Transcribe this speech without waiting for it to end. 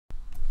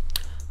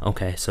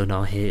Okay, so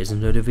now here is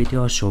another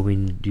video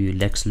showing you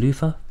Lex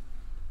Luthor.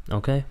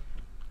 Okay,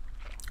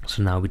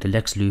 so now with the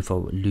Lex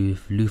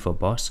Luthor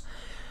boss,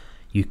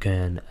 you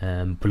can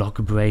block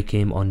break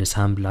him on his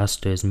hand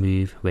blasters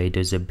move where he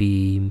does a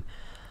beam,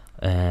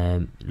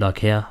 like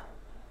here.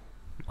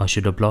 I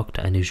should have blocked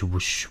and he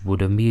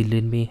would have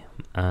melee me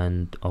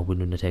and I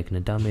wouldn't have taken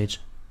the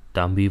damage.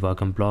 That move I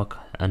can block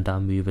and that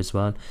move as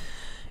well.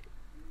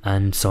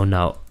 And so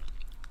now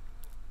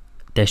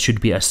there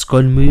should be a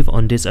skull move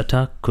on this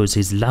attack because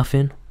he's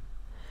laughing.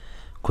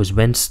 Because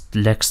when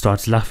Lex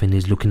starts laughing,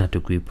 he's looking at the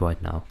group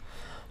right now.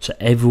 So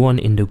everyone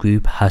in the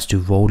group has to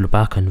roll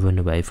back and run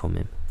away from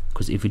him.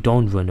 Because if you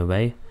don't run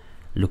away,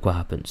 look what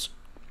happens.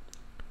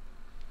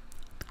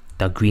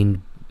 That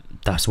green,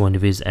 that's one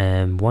of his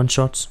one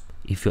shots.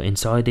 If you're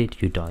inside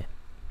it, you die.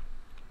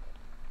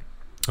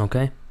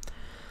 Okay?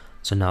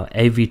 So now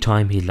every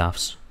time he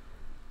laughs,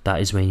 that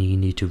is when you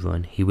need to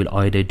run. He will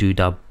either do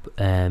that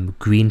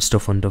green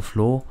stuff on the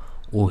floor,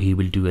 or he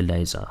will do a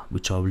laser,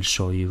 which I will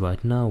show you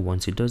right now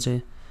once he does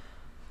it.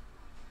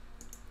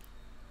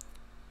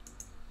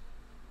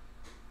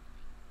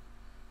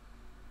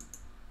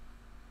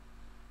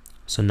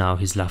 So now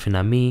he's laughing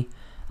at me,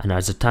 and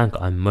as a tank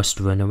I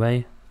must run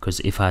away, because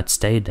if I had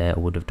stayed there I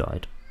would have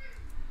died.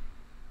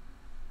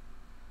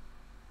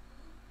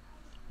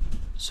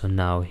 So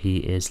now he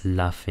is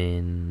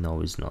laughing.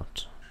 No, he's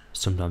not.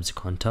 Sometimes you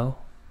can't tell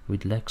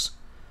with Lex.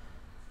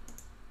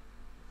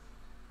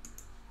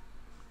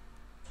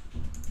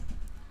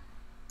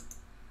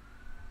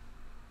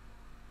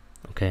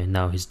 Okay,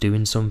 now he's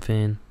doing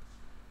something.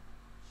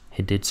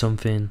 He did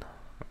something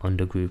on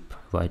the group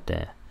right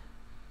there.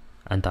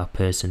 And that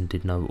person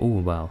did know. Oh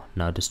wow,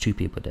 now there's two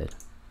people dead.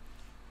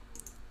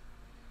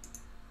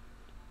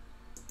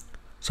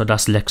 So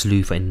that's Lex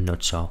Luthor in a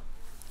nutshell.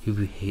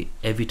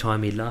 Every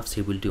time he laughs,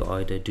 he will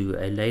either do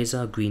a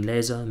laser, green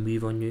laser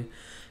move on you,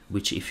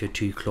 which if you're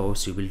too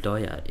close you will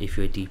die at. If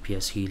you're a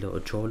DPS healer or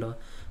troller.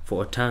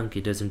 For a tank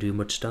it doesn't do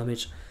much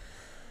damage.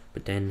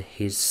 But then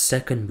his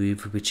second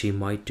move, which he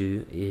might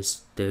do,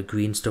 is the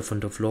green stuff on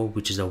the floor,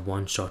 which is a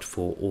one shot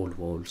for all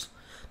walls.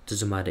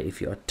 Doesn't matter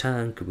if you're a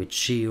tank with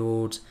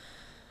shields,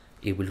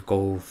 it will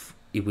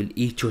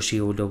eat your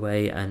shield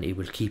away and it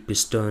will keep you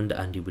stunned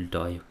and you will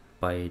die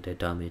by the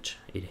damage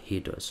he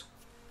does.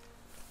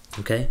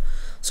 Okay,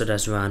 so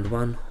that's round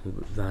one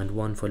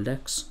for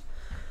Lex.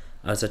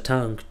 As a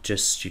tank,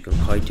 just you can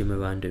kite him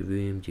around the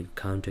room, you can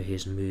counter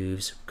his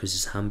moves because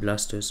it's hand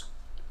blasters.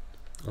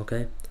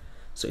 Okay,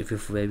 so if you're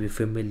very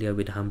familiar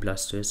with hand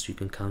blasters, you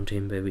can counter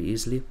him very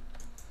easily.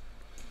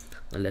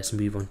 And let's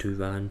move on to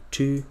round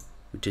 2,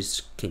 which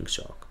is King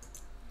Shark.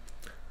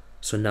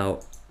 So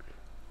now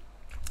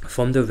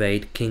from the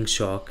raid, King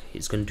Shark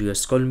is going to do a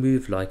skull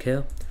move like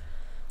here.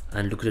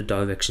 And look at the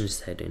direction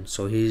he's heading.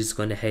 So he's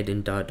going to head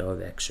in that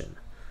direction.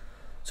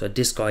 So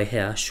this guy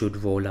here should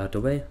roll out the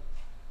way,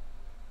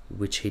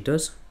 which he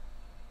does.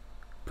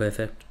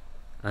 Perfect.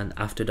 And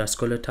after that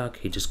skull attack,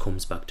 he just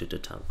comes back to the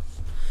tank.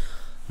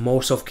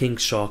 Most of King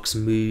Shark's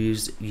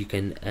moves you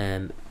can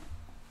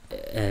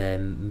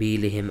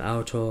melee him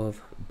out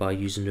of by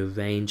using the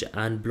range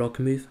and block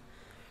move.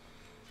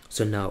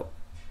 So now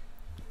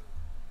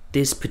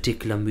this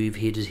particular move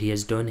he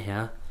has done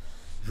here,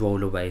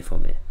 roll away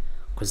from it.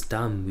 Because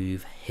that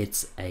move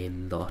hits a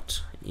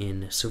lot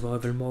in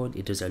survival mode.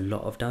 It does a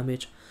lot of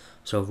damage.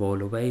 So roll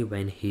away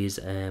when he's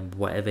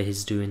whatever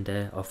he's doing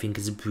there. I think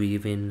he's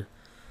breathing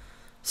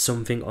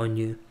something on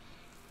you.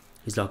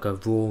 It's like a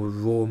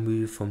raw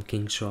move from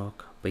King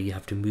Shark, but you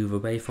have to move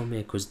away from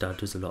it because that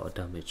does a lot of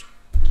damage.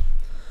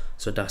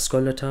 So that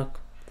skull attack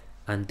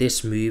and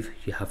this move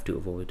you have to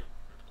avoid.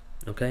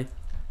 Okay,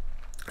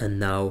 and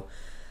now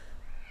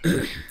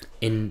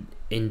in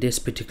this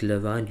particular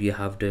round you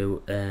have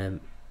the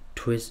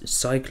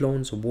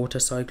water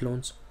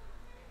cyclones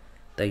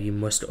that you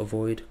must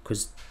avoid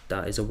because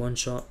that is a one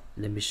shot.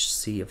 Let me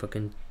see if I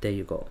can. There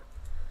you go.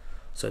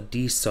 So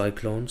these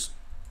cyclones,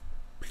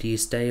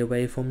 please stay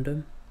away from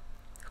them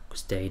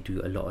because they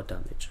do a lot of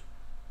damage.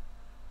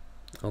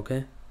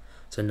 Okay,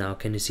 so now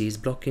can you see he's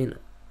blocking?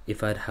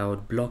 If I'd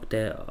held block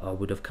there, I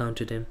would have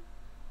countered him.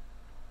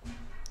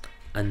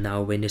 And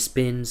now when he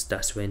spins,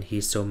 that's when he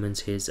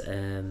summons his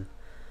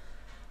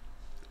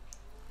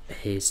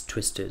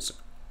twisters.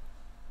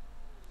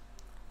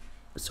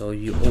 So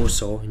you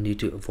also need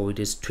to avoid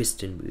his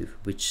twisting move,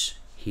 which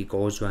he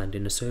goes round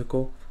in a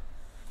circle.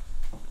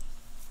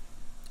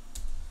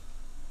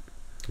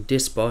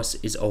 This boss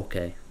is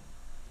okay.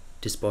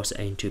 This boss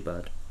ain't too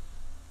bad.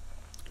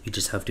 You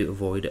just have to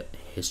avoid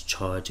his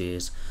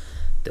charges,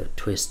 the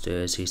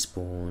twisters he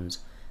spawns,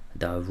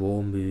 that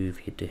raw move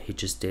he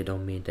just did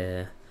on me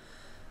there,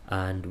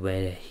 and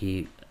where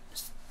he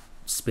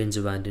spins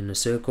around in a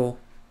circle.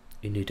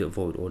 You need to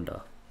avoid all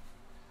that.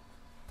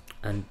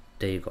 And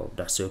there you go,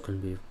 that circle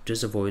move,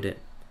 just avoid it.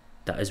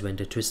 That is when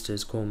the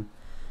twisters come.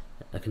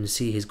 I can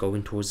see he's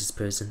going towards this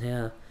person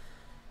here.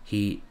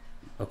 He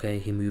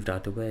moved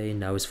out the way.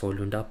 Now he's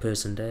following that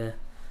person there.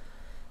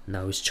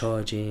 Now he's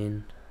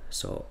charging.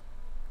 So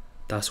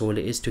that's all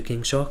it is to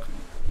King Shark.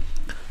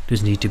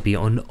 Just need to be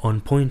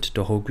on point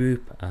the whole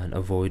group and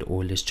avoid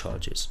all his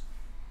charges.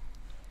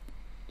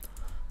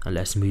 And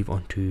let's move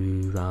on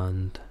to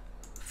round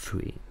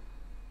 3.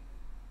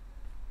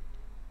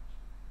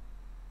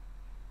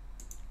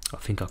 I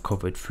think I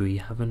covered 3,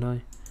 haven't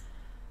I?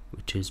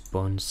 Which is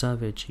Bond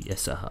Savage.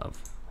 Yes, I have.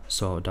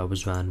 So that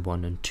was round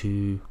 1 and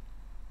 2.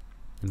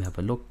 Let me have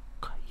a look.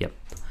 Yep.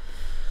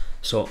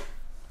 So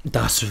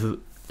that's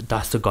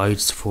the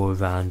guides for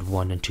round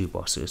 1 and 2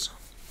 bosses.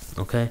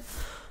 Okay.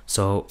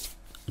 So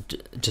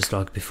just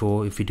like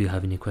before, if you do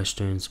have any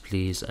questions,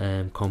 please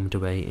comment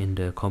away in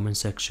the comment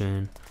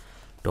section.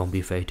 Don't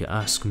be afraid to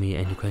ask me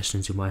any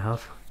questions you might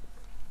have.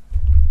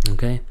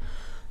 Okay.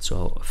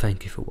 So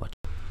thank you for watching.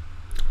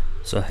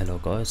 So hello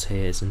guys,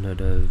 here's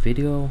another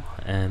video,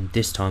 and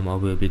this time I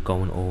will be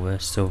going over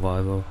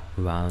survival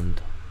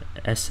round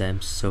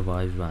SM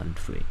survive round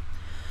 3.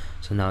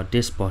 So now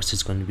this boss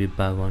is going to be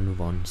Baron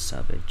Von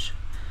Savage.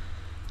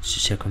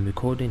 Just check on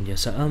recording.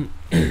 Yes I am.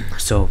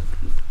 So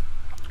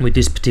with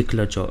this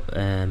particular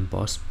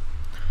boss,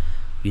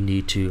 you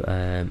need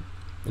to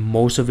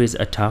most of his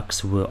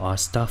attacks are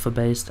staffer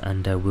based,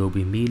 and there will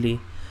be melee,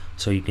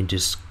 so you can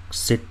just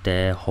sit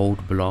there,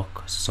 hold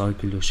block,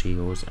 cycle your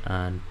shields,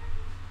 and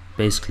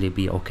basically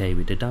be okay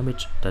with the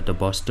damage that the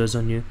boss does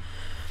on you.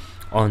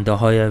 On the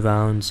higher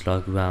rounds,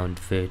 like round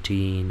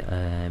 13,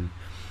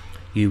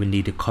 you will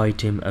need to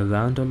kite him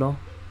around a lot,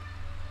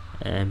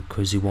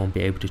 because you won't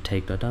be able to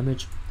take that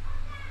damage.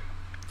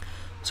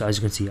 So as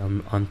you can see,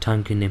 I'm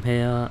tanking him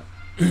here.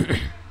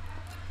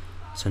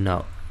 So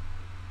now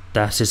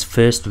that's his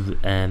first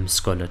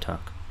skull attack.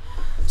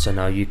 So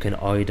now you can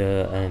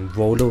either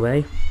roll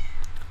away,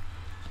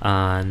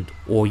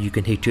 or you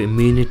can hit your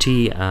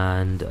immunity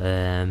and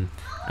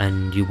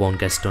you won't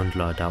get stunned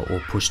like that or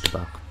pushed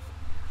back.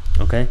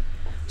 Okay,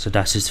 so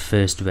that's his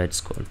first red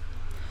skull.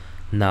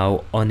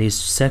 Now on his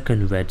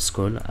second red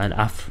skull, and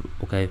after,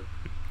 okay,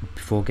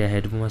 before I get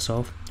ahead of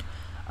myself,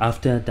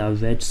 after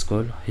that red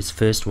skull, his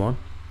first one,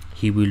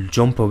 he will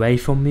jump away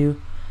from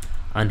you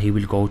and he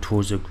will go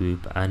towards a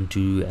group and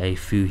do a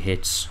few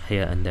hits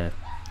here and there.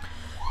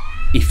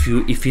 If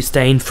you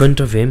stay in front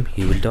of him,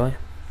 he will die,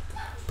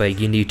 but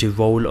you need to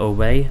roll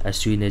away as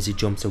soon as he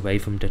jumps away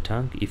from the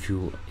tank. If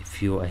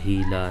you're a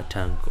healer,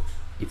 tank,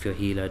 if you're a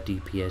healer,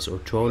 DPS or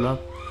troller,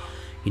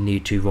 you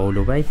need to roll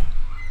away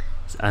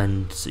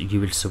and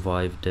you will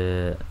survive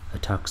the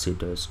attacks he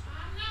does.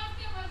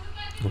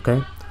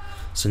 Okay,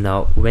 so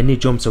now when he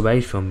jumps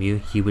away from you,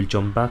 he will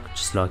jump back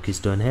just like he's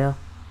done here.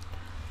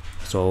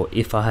 So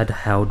if I had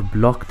held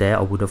block there,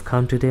 I would have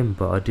countered him,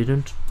 but I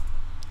didn't.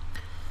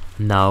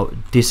 Now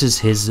this is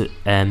his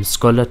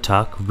skull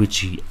attack,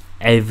 which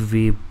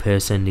every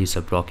person needs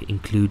a block,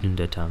 including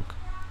the tank.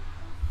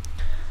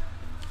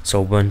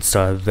 So once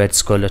a red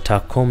skull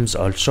attack comes,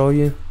 I'll show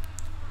you.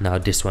 Now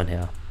this one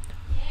here,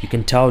 you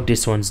can tell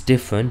this one's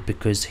different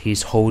because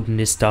he's holding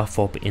his staff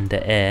up in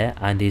the air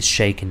and he's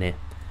shaking it.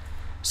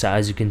 So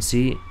as you can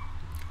see,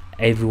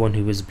 everyone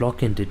who was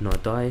blocking did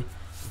not die,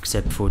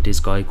 except for this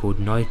guy called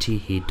 90.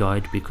 He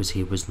died because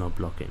he was not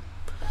blocking.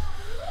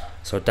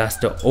 So that's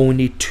the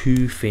only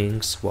 2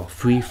 things, well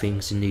 3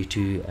 things you need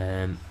to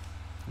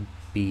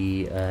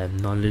be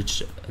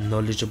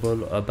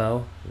knowledgeable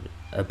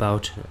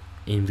about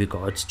in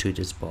regards to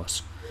this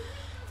boss.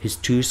 His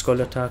 2 skull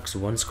attacks.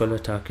 1 skull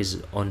attack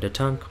is on the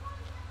tank.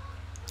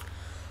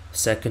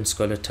 Second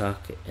skull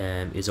attack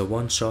is a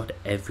 1-shot.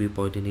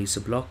 Everybody needs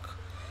a block.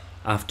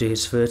 After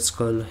his first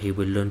skull, he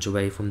will lunge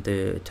away from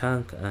the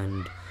tank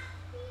and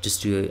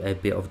just do a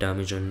bit of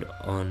damage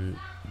on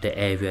the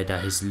area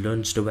that he's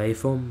lunged away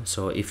from.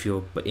 So if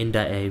you're in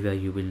that area,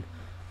 you will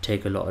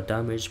take a lot of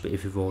damage, but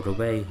if you roll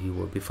away, you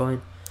will be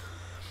fine.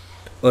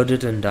 Other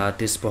than that,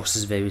 this boss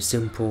is very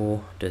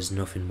simple. There's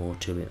nothing more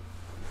to it.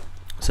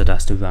 So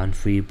that's the round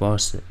 3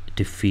 boss,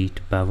 defeat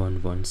Baron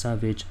Von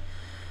Savage.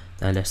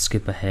 Now let's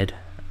skip ahead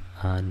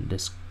and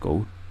let's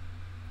go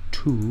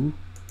to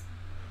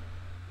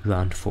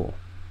round 4.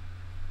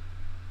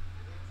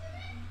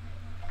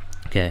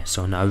 Okay,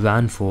 so now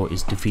round 4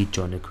 is defeat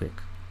Johnny Quick.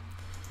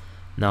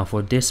 Now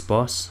for this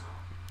boss,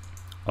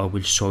 I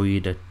will show you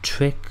the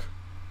trick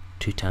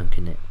to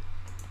tanking it.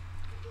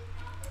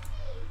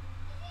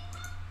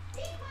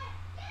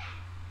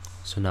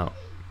 So now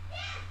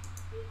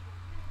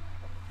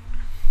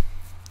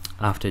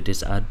after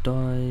this ad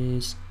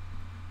dies,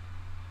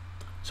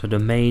 so the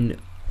main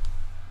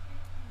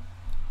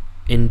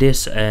in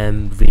this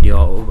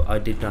video, I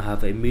did not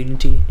have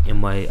immunity in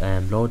my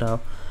loadout,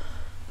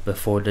 but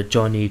for the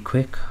Johnny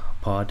Quick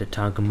part, the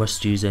tank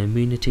must use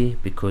immunity,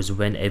 because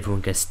when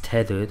everyone gets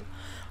tethered,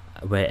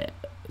 where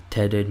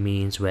tethered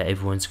means where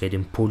everyone's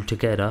getting pulled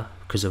together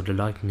because of the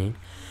lightning,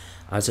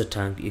 as a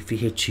tank, if you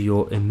hit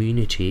your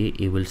immunity,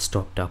 it will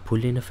stop that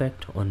pulling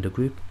effect on the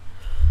group.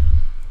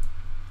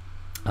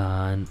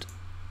 And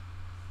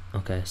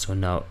okay, so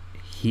now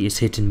he is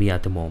hitting me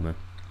at the moment.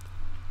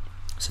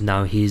 So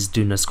now he's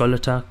doing a skull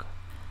attack.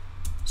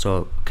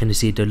 So can you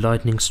see the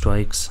lightning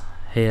strikes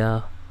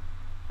here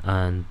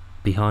and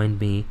behind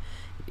me?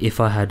 if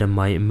I had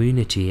my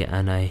immunity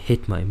and I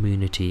hit my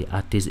immunity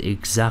at this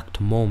exact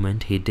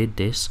moment he did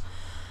this,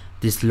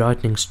 this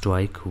lightning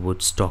strike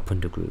would stop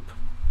on the group.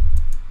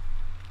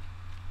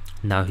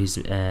 Now he's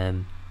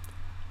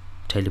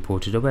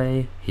teleported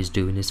away, he's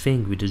doing his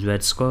thing with his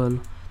red skull,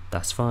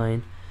 that's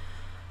fine.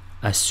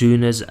 As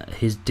soon as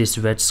this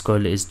red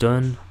skull is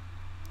done,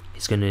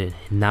 he's gonna,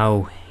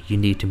 now you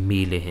need to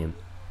melee him.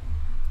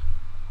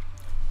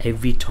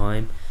 Every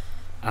time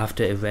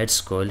after a red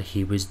skull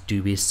he will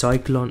do his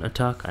cyclone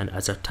attack, and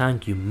as a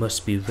tank you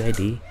must be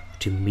ready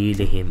to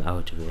melee him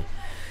out of it.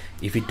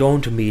 If you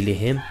don't melee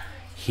him,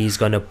 he's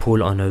gonna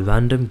pull on a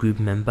random group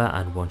member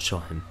and one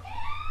shot him.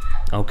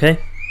 Okay?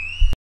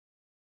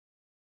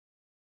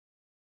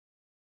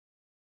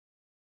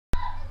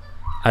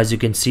 As you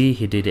can see,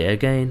 he did it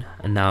again.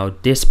 And now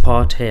this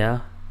part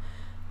here,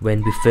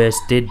 when we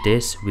first did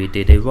this, we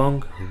did it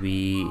wrong.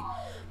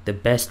 The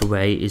best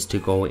way is to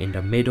go in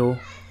the middle.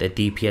 The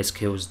DPS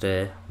kills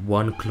the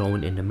one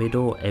clone in the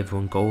middle,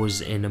 everyone goes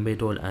in the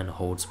middle and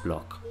holds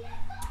block.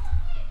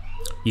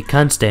 You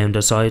can stay on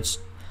the sides,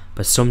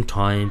 but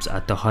sometimes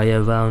at the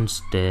higher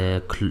rounds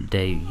you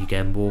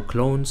get more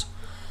clones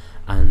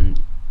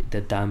and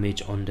the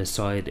damage on the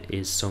side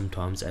is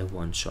sometimes a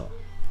one shot.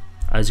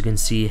 As you can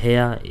see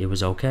here, it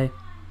was okay.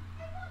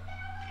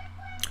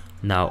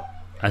 Now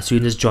as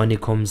soon as Johnny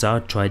comes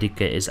out, try to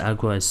get his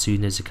aggro as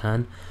soon as you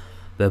can,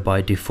 but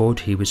by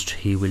default he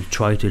will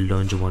try to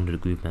lunge one of the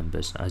group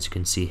members. As you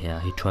can see here,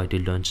 he tried to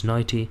lunge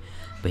 90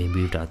 but he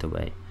moved out of the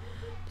way.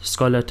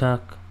 Skull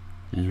attack,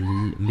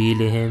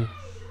 melee him,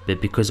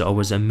 but because I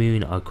was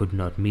immune I could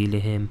not melee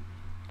him.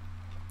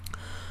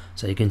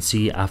 So you can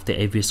see after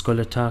every skull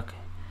attack,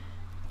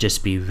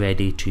 just be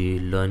ready to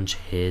lunge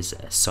his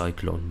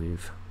cyclone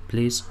move,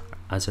 please,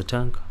 as a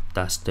tank.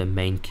 That's the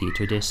main key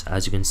to this.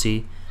 As you can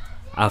see,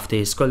 after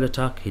his skull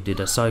attack he did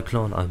a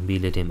cyclone, I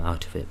meleeed him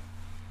out of it.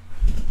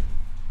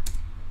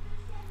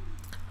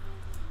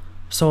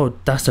 So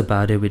that's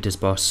about it with this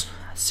boss.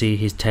 See,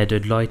 he's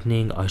tethered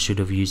lightning. I should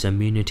have used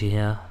immunity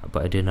here,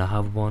 but I did not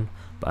have one.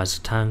 But as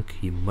a tank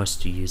you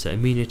must use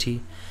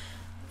immunity.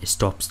 It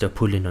stops the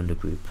pulling on the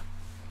group.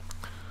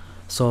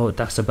 So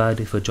that's about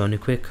it for Johnny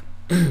Quick.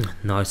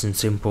 Nice and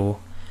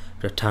simple.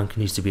 The tank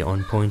needs to be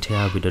on point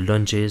here with the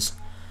lunges,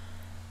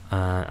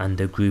 and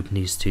the group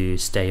needs to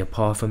stay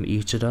apart from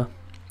each other,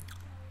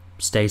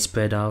 stay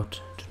spread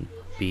out,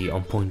 be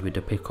on point with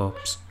the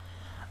pickups,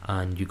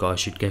 and you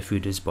guys should get through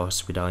this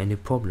boss without any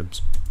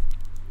problems.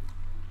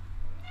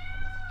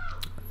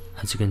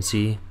 As you can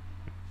see,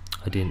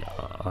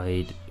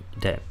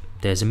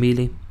 there's a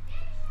melee.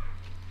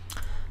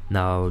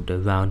 Now the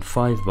round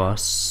 5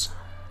 boss,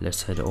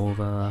 let's head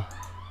over.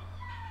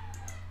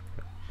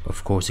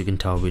 Of course you can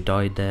tell we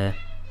died there,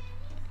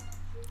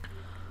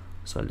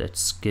 so let's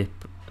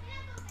skip,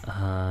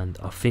 and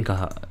I think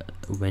I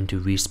went to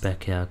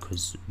respec here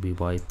because we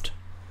wiped.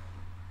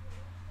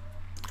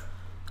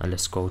 And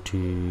let's go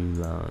to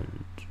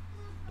round,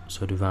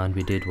 so the round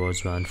we did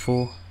was round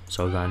 4,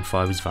 so round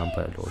 5 is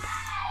Vampire Lord.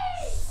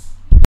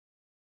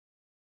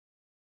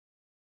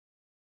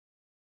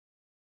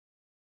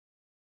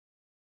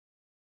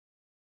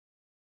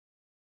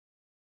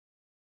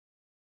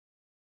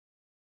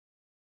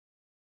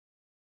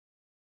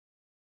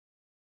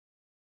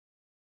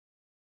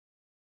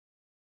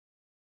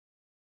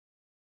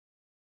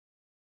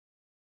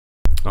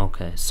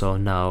 Okay, so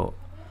now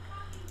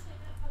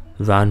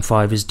round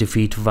 5 is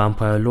defeat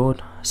Vampire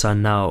Lord. So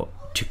now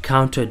to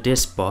counter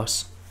this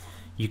boss,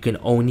 you can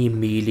only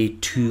melee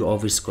 2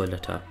 of his skull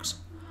attacks.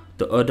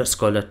 The other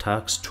skull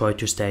attacks try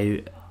to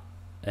stay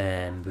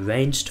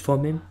ranged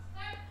from him,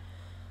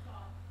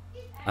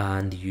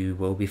 and you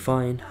will be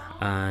fine.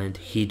 And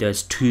he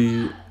does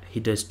two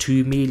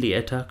melee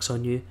attacks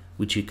on you,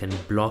 which you can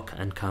block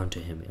and counter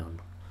him on.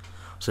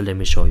 So let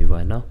me show you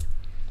right now.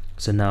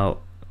 So now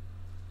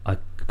I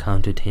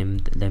countered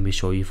him. Let me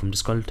show you from the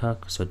skull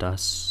attack. So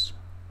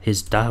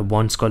that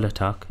one skull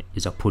attack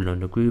is a pull on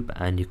the group,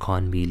 and you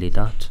can't melee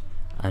that,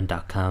 and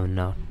that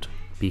cannot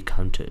be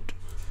countered.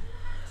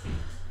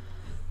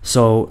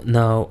 So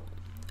now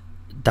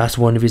that's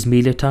one of his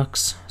melee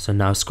attacks. So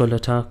now skull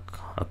attack,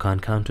 I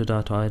can't counter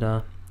that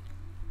either.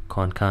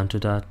 Can't counter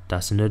that.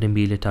 That's another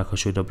melee attack I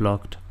should have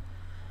blocked.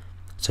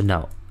 So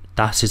now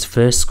that's his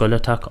first skull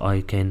attack I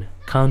can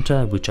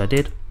counter, which I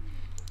did.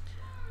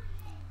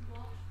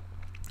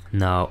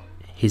 Now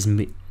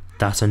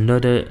that's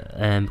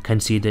another,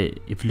 can see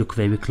that if you look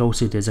very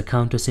closely, there's a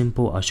counter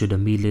symbol. I should have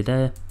melee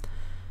there.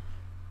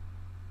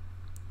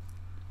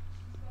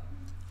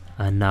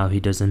 And now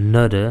he does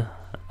another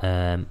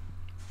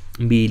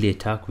melee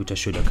attack, which I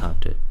should have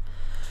countered.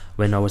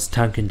 When I was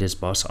tanking this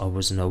boss, I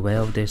wasn't aware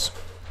of this,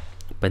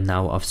 but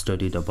now I've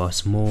studied the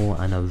boss more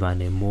and I've ran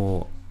him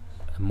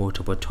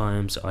multiple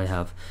times. I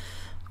have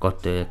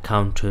got the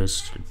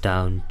counters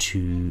down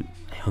to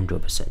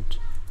 100%.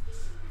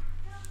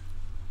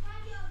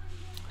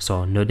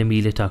 So another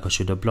melee attack, I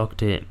should have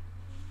blocked it.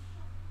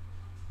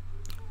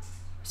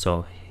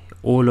 So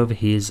all of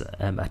his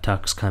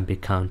attacks can be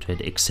countered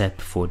except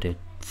for the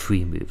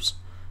 3 moves.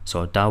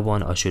 So that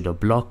one I should have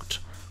blocked,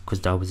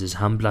 because that was his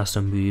hand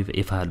blaster move.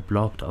 If I had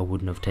blocked, I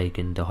wouldn't have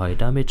taken the high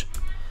damage.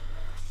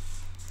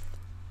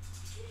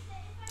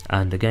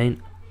 And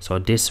again, so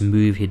this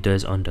move he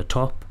does on the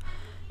top,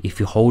 if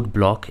you hold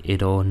block,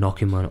 it'll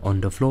knock him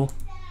on the floor.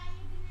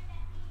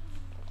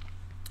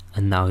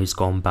 And now he's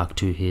gone back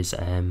to his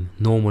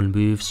normal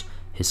moves,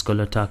 his skull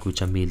attack,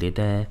 which are melee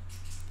there.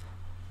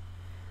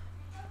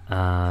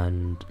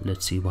 And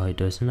let's see what he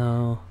does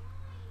now.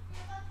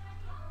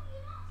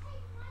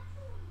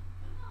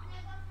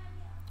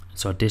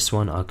 So this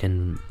one I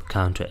can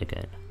counter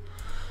again.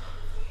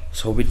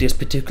 So with this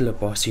particular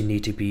boss, you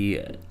need to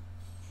be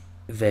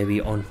very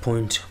on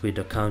point with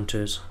the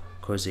counters,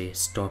 because it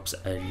stops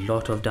a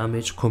lot of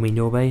damage coming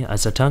your way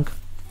as a tank,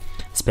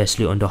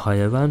 especially on the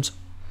higher rounds.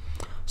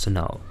 So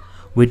now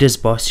with this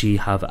boss you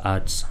have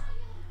adds.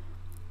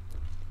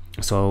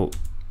 So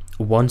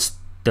once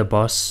the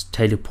boss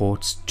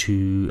teleports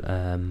to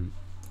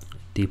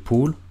the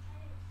pool,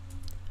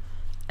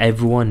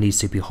 everyone needs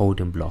to be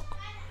holding block.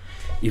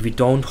 If you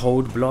don't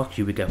hold block,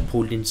 you will get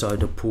pulled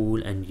inside the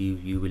pool and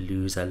you will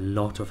lose a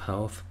lot of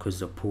health, because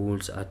the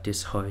pools at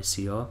this high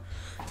CR,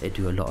 they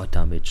do a lot of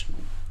damage.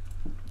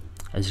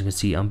 As you can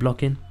see, I'm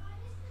blocking.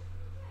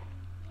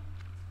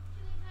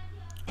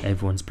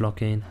 Everyone's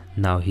blocking.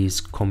 Now he's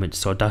coming.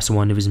 So that's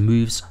one of his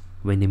moves.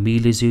 When he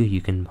melees you,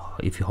 you can,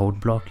 if you hold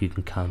block, you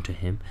can counter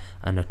him,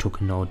 and I took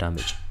no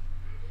damage.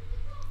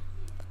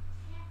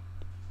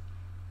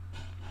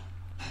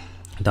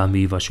 That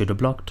move I should have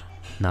blocked.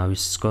 Now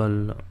his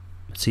skull.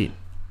 See,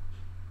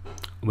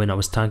 when I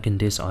was tanking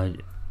this, I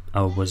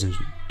wasn't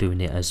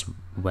doing it as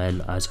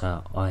well as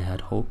I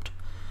had hoped.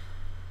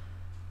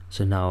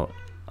 So now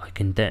I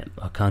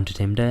countered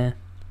him there,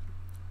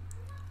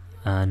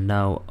 and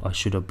now I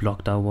should have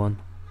blocked that one.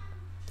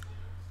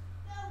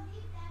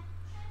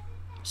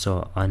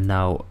 So, and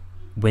now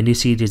when you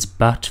see these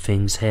bat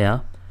things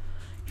here,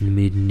 you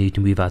need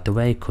to move out the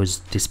way,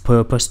 because this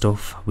purple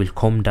stuff will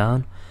come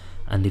down,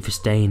 and if you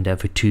stay in there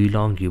for too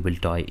long, you will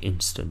die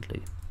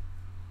instantly.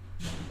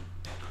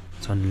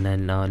 So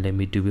then now let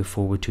me do it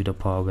forward to the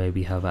part where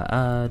we have an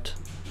ad.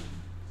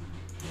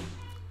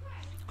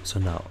 So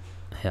now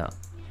here.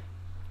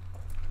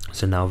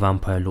 So now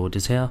Vampire Lord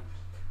is here.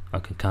 I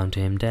can counter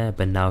him there,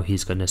 but now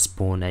he's gonna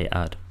spawn a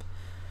ad.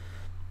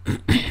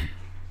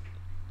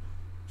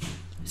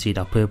 See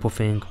that purple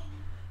thing?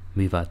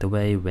 Move out the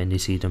way when you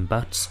see them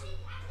bats.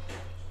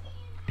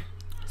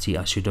 See,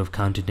 I should have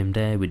countered him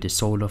there with the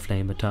solar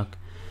flame attack.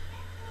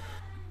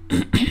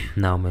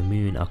 Now I'm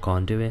immune, I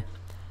can't do it.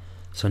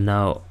 So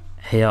now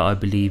here I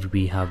believe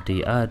we have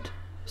the ad.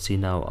 See,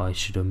 now I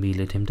should have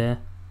meleeed him there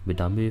with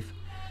that move.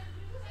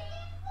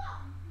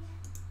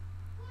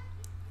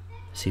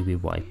 See, we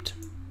wiped.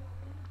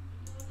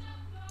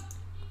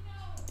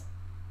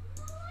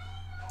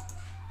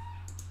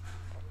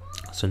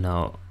 So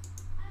now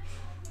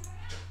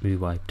we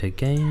wiped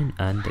again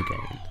and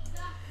again.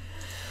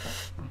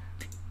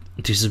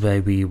 This is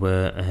where we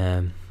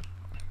were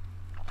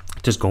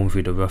just going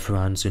through the rough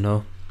rounds, you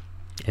know.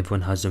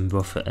 Everyone has some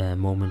rough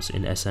moments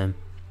in SM.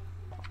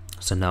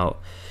 So now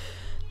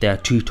there are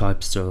two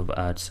types of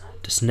ads.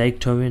 The snake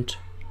torrent,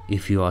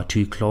 if you are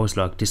too close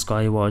like this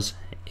guy was,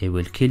 it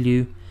will kill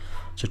you.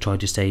 So try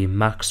to stay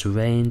max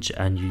range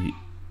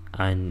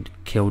and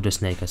kill the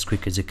snake as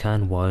quick as you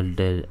can while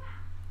the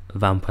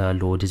Vampire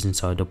Lord is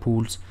inside the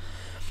pools.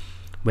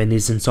 When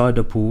he's inside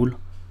the pool,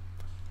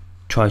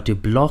 try to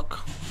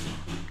block,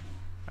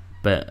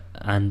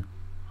 and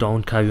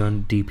don't carry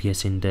on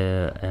DPS in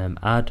the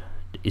ad,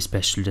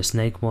 especially the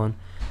snake one.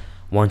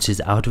 Once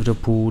he's out of the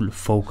pool,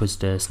 focus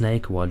the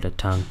snake while the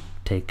tank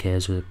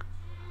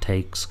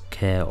takes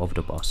care of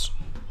the boss.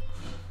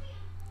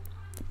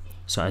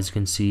 So as you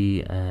can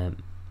see,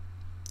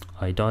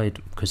 I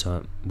died because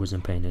I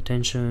wasn't paying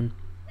attention,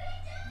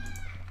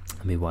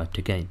 and we wiped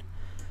again.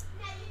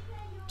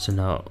 So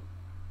now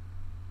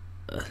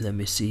let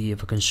me see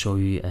if I can show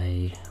you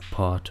a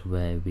part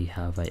where we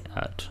have a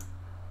ad.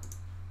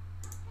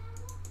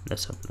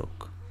 Let's have a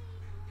look.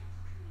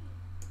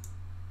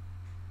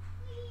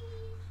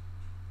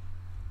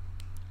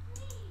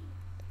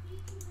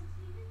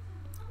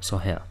 So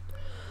here,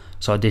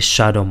 so this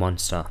shadow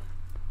monster,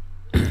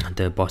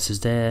 the boss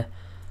is there.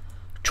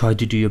 Try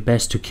to do your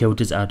best to kill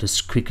this ad as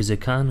quick as you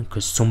can,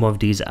 because some of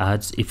these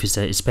ads, if it's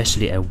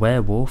especially a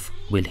werewolf,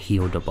 will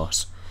heal the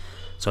boss.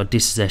 So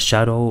this is a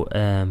shadow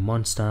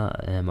monster,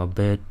 a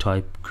bird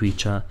type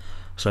creature.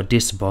 So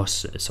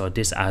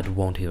this ad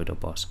won't heal the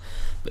boss.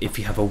 But if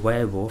you have a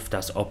werewolf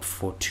that's up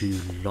for too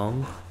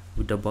long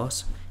with the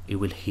boss, it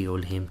will heal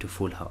him to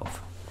full health.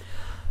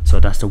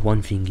 So that's the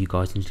one thing you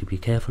guys need to be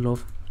careful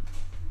of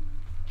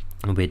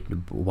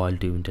while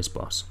doing this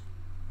boss.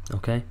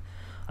 Okay,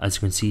 as you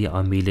can see,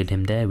 I meleeed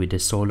him there with the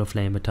solar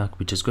flame attack,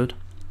 which is good.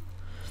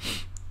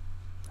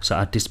 So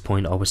at this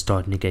point I was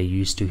starting to get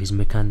used to his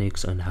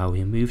mechanics and how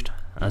he moved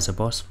as a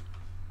boss.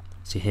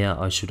 See here,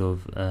 I should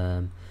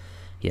have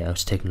yeah, I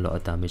was taking a lot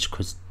of damage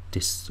because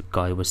this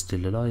guy was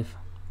still alive,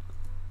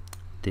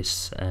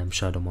 this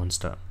shadow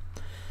monster.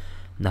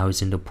 Now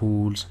he's in the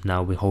pools.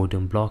 Now we're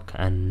holding block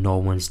and no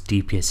one's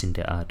DPS in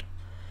the ad.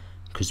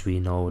 because we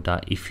know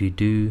that if you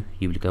do,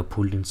 you will get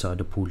pulled inside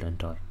the pool and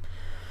die.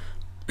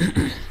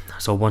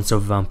 So once the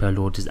vampire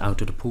lord is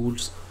out of the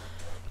pools,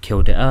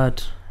 kill the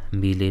ad,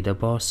 melee the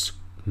boss.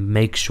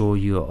 Make sure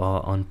you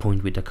are on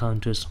point with the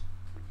counters.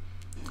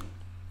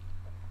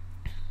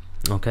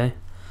 Okay,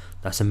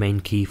 that's the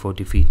main key for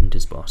defeating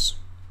this boss.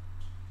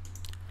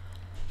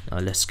 Now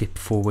let's skip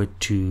forward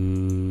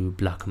to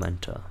Black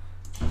Manta.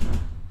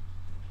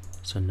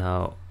 So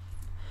now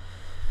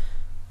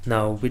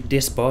with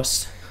this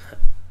boss,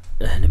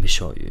 let me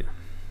show you.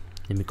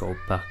 Let me go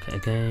back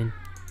again.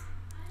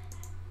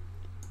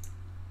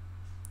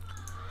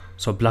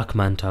 So Black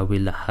Manta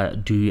will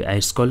do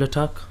a skull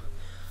attack,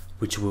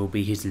 which will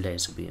be his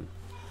laser beam.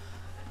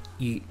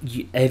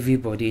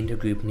 Everybody in the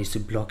group needs to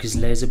block his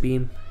laser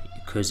beam,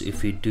 because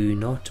if you do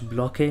not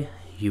block it,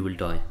 you will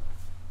die.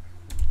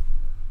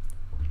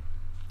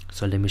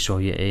 So let me show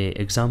you an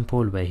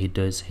example where he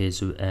does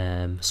his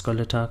skull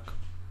attack.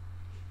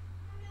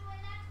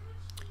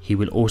 He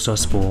will also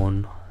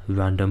spawn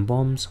random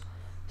bombs.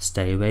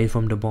 Stay away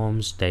from the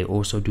bombs, they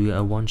also do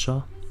a one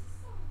shot.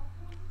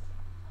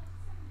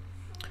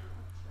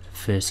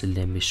 First,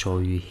 let me show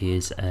you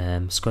his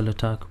skull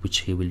attack,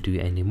 which he will do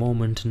any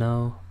moment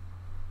now.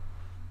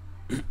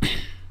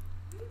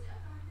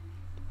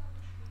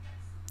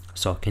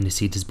 So can you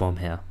see this bomb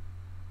here?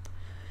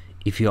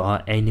 If you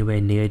are anywhere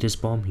near this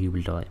bomb, you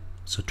will die.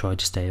 So try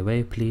to stay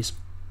away, please.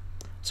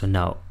 So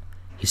now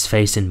he's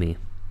facing me.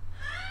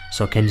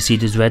 So can you see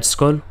this red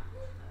skull?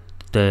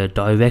 The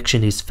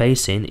direction he's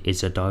facing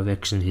is the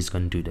direction he's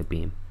going to do the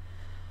beam.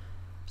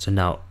 So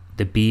now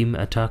the beam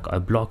attack I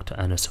blocked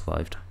and I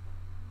survived.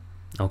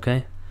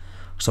 Okay,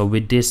 so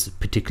with this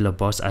particular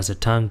boss as a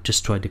tank,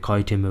 just try to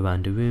kite him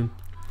around the room.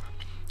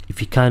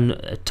 If you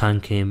can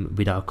tank him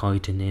without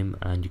kiting him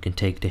and you can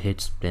take the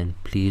hits, then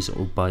please,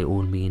 or by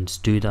all means,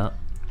 do that.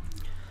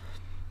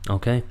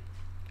 Okay,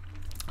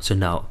 so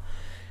now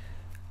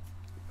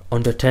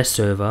on the test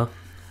server,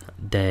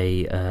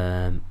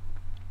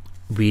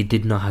 we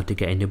did not have to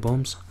get any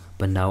bombs,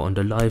 but now on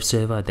the live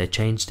server they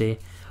changed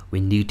it. We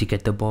need to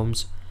get the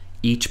bombs.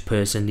 Each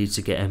person needs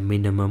to get a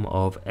minimum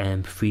of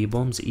 3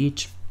 bombs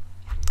each,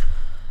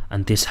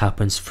 and this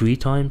happens 3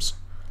 times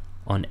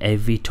on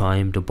every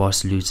time the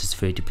boss loses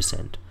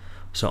 30%.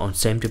 So on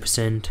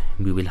 70%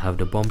 we will have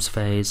the bombs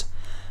phase,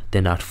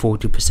 then at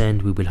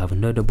 40% we will have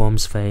another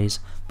bombs phase,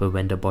 but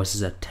when the boss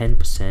is at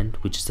 10%,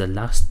 which is the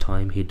last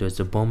time he does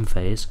the bomb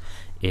phase,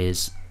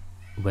 is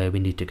where we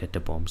need to get the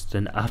bombs.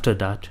 Then after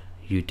that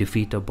you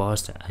defeat the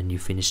boss and you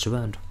finish the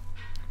round.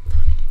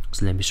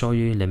 So let me show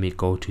you. Let me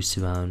go to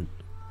surround,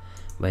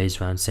 where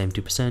is around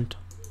 70%.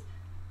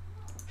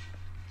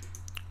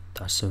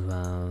 That's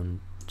around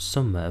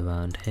somewhere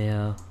around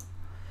here.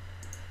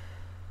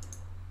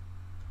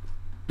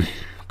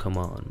 Come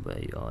on, where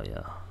you are?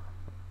 Yeah,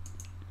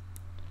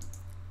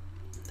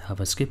 have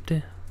I skipped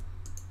it?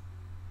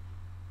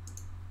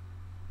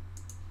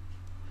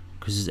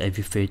 Because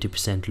every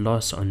 30%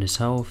 loss on his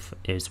health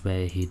is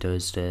where he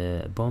does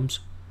the bombs.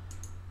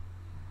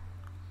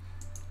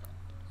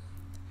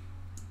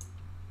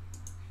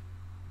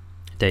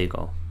 There you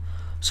go.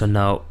 So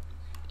now,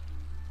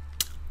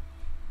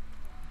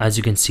 as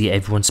you can see,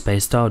 everyone's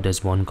spaced out.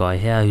 There's one guy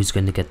here who's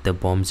going to get the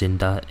bombs in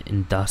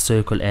that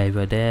circle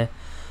area there.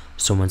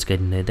 Someone's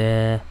getting it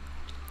there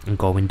and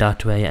going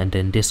that way, and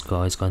then this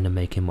guy is going to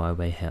make him my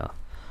way here.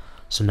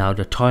 So now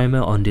the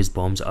timer on these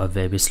bombs are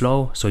very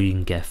slow, so you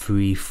can get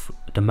 3.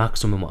 The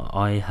maximum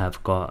I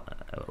have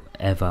got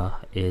ever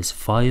is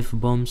 5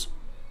 bombs.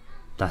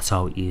 That's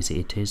how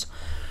easy it is,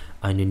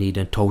 and you need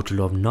a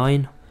total of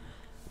 9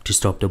 to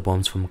stop the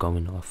bombs from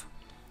going off.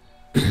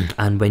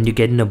 And when you're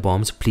getting the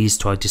bombs, please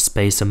try to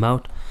space them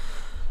out.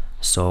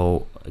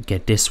 So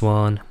get this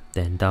one,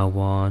 then that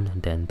one,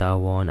 then that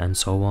one, and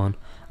so on.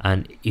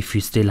 And if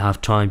you still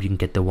have time, you can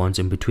get the ones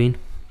in between.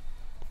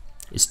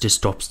 It just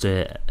stops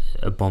the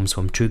bombs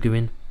from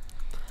triggering.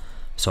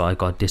 So I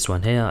got this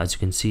one here, as you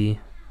can see.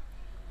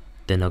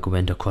 Then I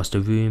went across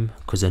the room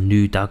because I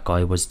knew that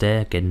guy was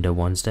there, getting the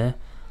ones there,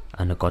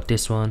 and I got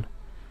this one.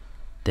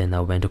 Then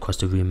I went across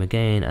the room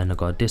again and I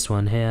got this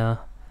one here,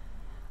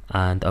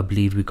 and I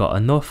believe we got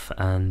enough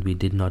and we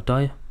did not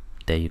die.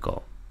 There you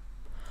go.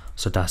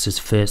 So that's his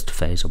first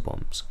phase of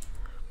bombs.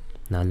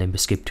 Now let me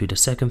skip to the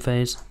second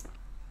phase.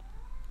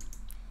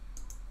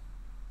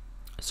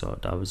 So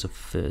that was the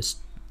first,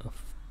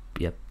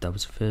 yep, that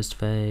was the first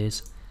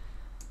phase.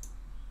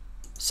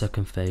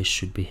 Second phase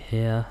should be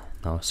here.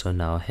 So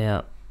now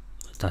here,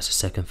 that's the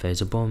second phase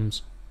of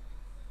bombs.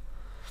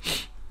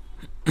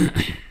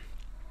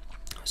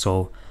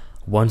 So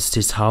once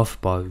this health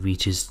bar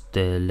reaches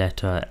the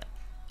letter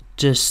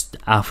just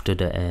after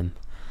the M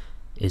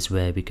is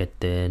where we get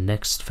the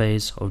next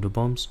phase of the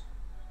bombs.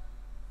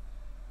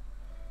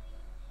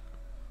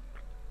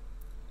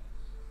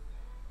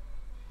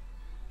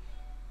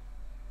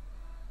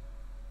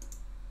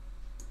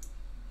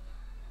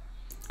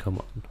 Come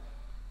on.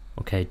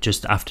 Okay,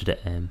 just after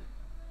the M.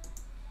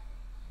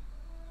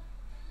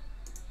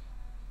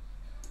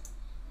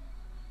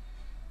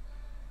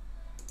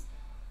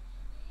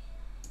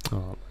 Oh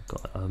my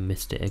god, I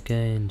missed it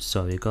again,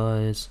 sorry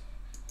guys.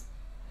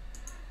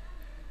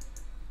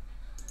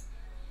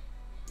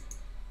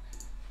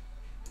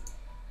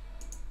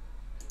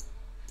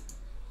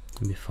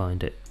 Let me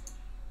find it.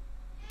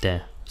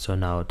 There. So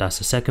now that's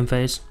the second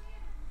phase.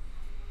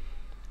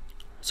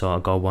 So I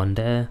got one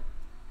there.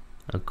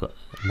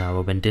 Now I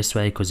went this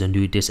way because I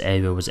knew this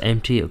area was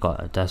empty.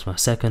 That's my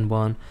second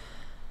one,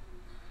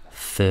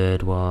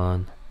 third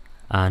one,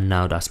 and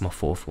now that's my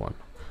fourth one.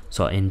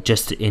 So in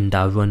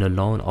that run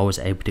alone, I was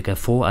able to get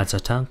 4 as a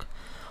tank,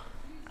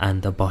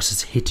 and the boss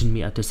is hitting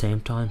me at the same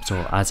time.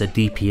 So as a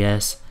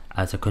DPS,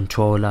 as a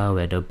controller,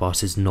 where the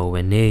boss is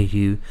nowhere near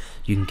you,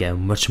 you can get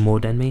much more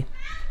than me.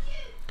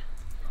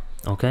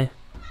 Okay,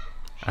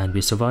 and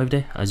we survived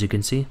it, as you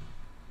can see.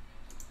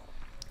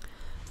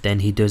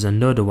 Then he does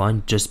another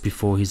one just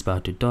before he's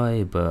about to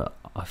die, but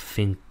I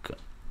think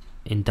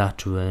in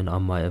that run I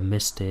might have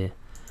missed it.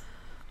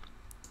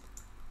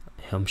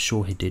 I'm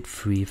sure he did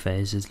 3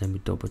 phases. Let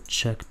me double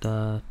check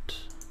that.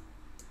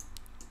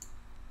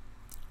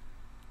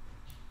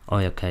 Oh,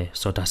 okay,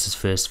 so that's his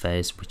first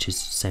phase, which is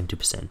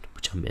 70%,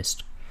 which I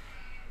missed.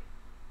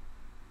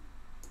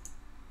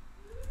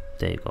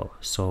 There you go.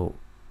 So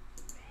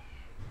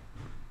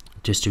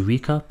just to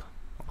recap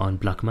on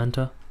Black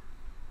Manta.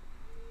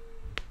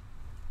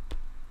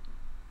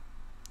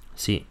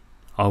 See,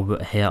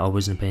 here I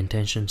wasn't paying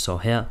attention. So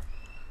here,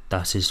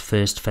 that's his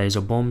first phase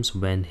of bombs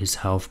when his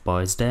health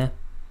bar is there.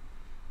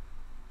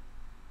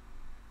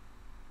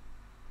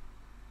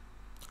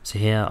 So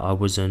here I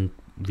wasn't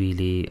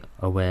really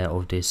aware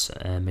of this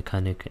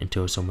mechanic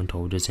until someone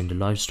told us in the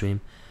live stream.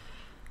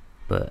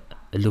 But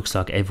it looks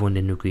like everyone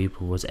in the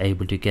group was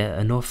able to get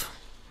enough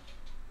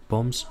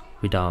bombs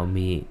without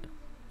me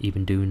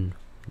even doing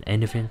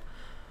anything.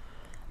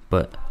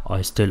 But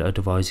I still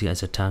advise you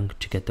as a tank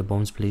to get the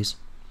bombs, please.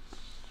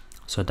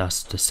 So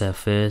that's the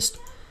first.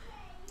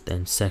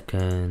 Then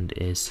second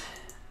is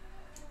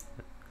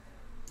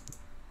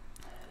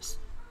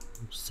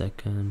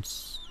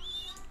seconds.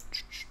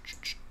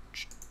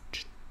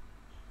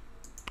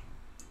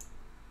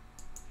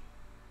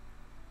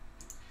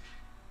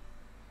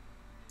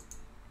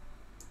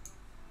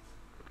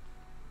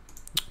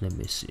 Let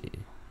me see.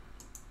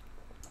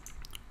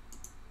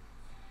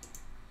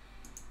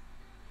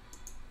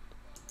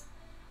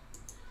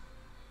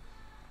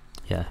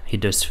 Yeah, he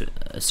does.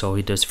 So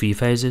he does 3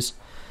 phases.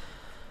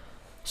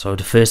 So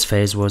the first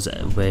phase was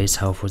where his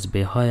health was a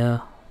bit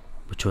higher,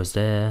 which was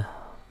there.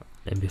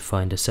 Let me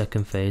find the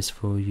second phase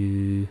for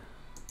you.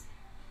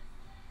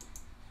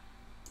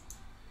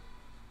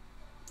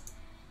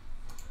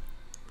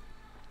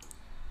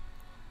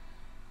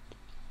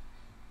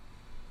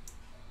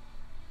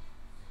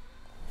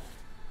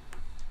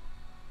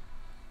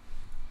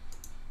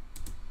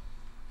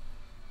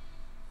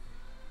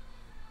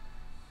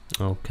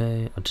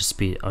 Okay, I'll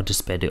just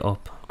sped it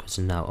up because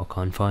now I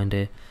can't find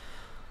it.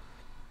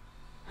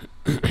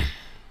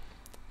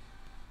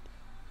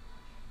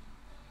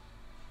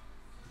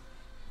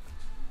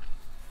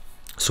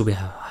 So we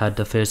had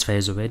the first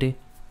phase already.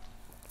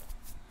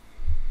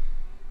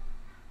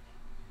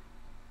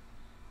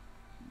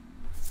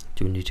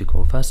 Do we need to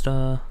go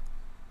faster?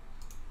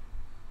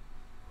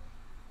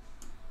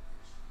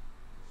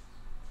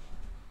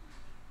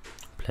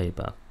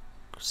 Playback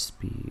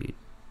speed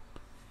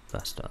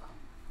faster.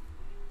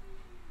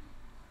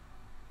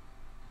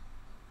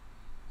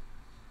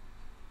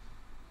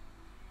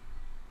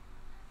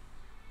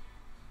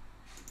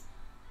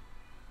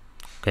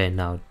 Okay,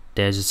 now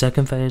there's a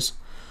second phase.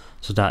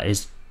 So that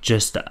is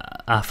just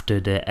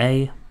after the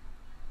A,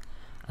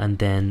 and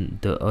then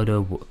the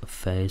other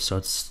phase, so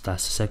that's the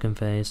second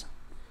phase.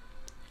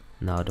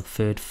 Now the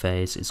third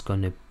phase is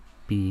gonna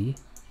be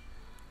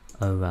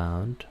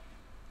around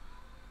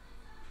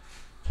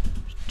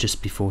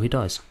just before he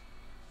dies.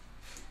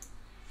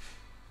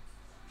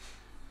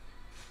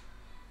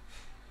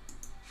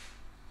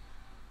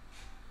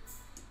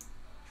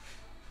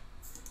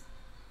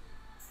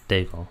 There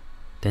you go.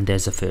 Then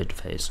there's a third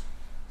phase.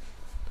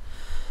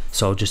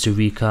 So just to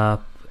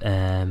recap,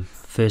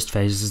 first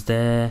phase is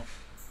there,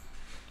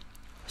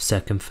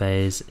 second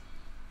phase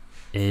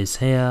is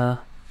here,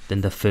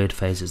 then the third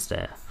phase is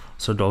there.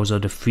 So those are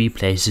the 3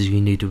 places you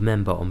need to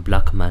remember on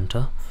Black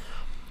Manta,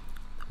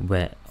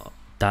 where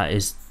that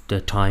is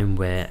the time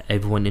where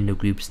everyone in the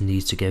groups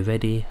needs to get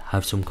ready,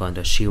 have some kind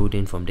of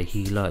shielding from the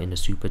healer in the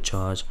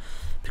supercharge.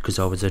 Because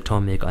I was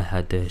atomic, I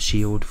had the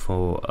shield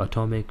for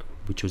atomic,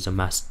 which was a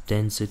mass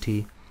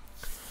density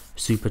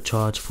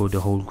supercharge for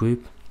the whole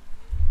group.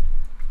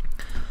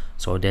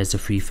 So there's the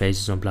 3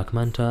 phases on Black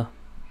Manta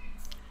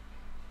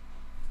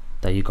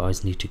that you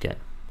guys need to get.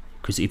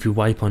 Because if you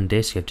wipe on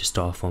this, you have to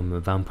start from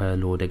a Vampire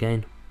Lord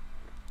again.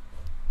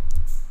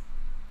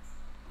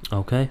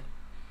 Okay.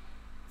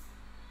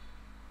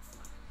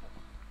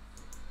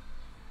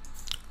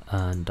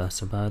 And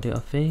that's about it, I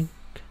think.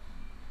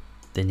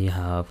 Then you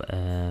have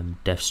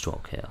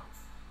Deathstroke here.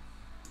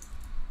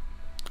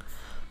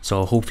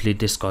 So hopefully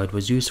this guide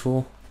was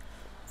useful.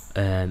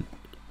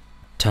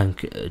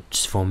 Tank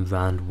from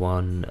round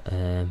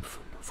 1,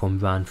 from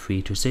round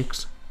 3 to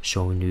 6.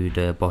 showing you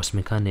the boss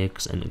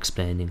mechanics and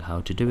explaining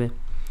how to do it.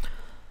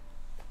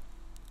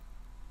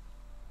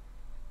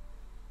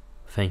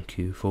 Thank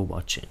you for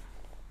watching.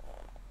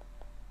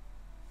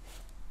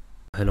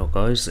 Hello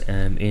guys,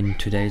 in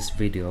today's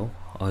video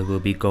I will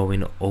be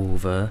going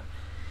over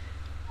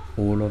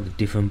all of the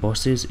different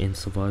bosses in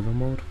survival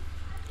mode.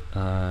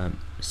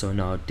 So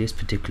now this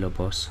particular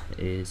boss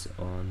is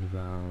on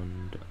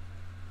round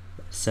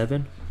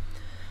 7.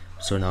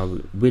 So now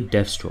with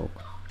Deathstroke,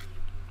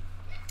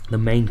 the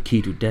main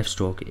key to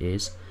Deathstroke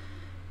is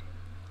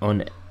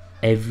on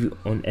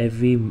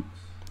every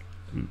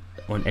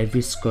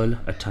skull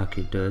attack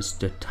it does,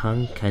 the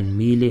tank can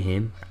melee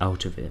him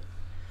out of it.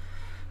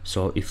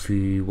 So if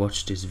you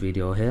watch this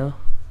video here,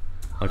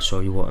 I'll show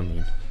you what I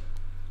mean.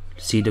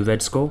 See the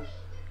red skull?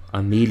 I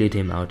meleeed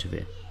him out of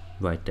it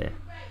right there.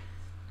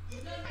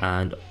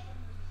 And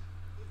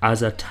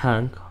as a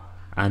tank,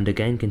 and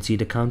again can see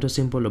the counter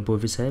symbol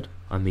above his head,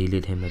 I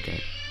meleeed him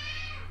again.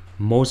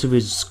 Most of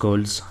his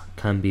skulls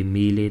can be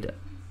meleeed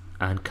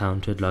and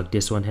countered, like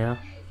this one here.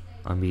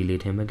 I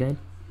meleeed him again.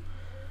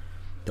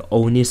 The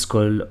only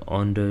skull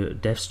on the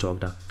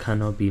Deathstroke that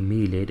cannot be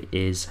meleeed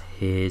is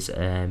his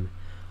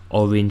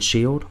orange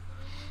shield,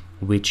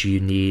 which you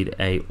need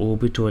a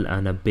orbital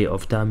and a bit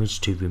of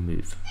damage to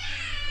remove.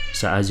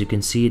 So as you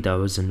can see, there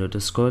was another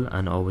skull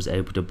and I was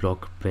able to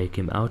break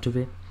him out of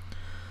it.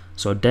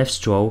 So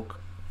Deathstroke,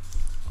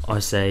 I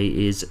say,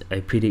 is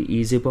a pretty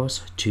easy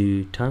boss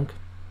to tank.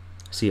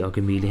 See, I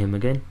can melee him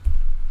again.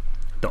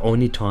 The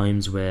only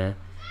times where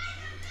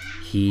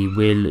he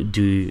will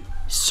do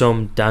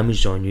some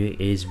damage on you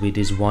is with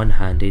his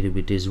one-handed,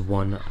 with his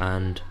one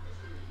and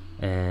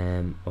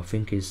I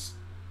think is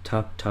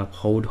tap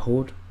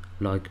hold,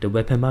 like the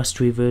weapon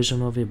mastery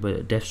version of it,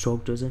 but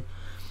Deathstroke does it.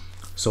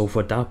 So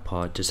for that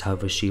part, just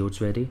have a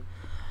shields ready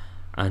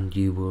and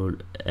you will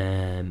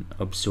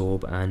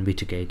absorb and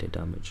mitigate the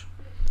damage.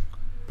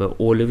 But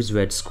all of his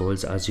red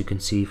skulls, as you can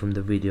see from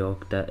the video,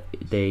 that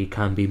they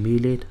can be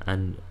meleeed,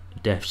 and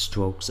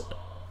Deathstroke's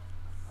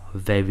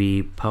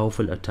very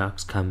powerful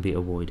attacks can be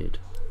avoided.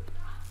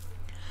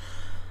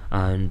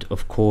 And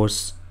of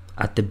course,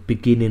 at the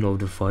beginning of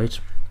the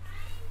fight,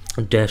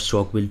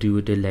 Deathstroke will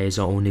do the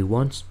laser only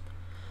once,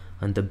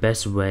 and the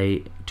best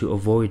way to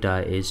avoid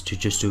that is to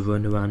just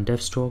run around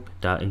Deathstroke.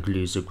 That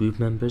includes the group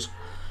members.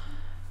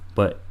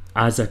 But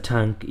as a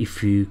tank,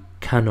 if you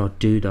cannot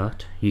do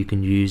that, you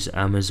can use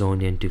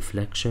Amazonian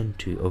deflection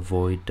to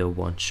avoid the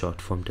one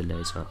shot from the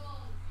laser.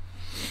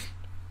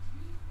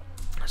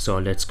 So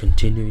let's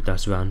continue.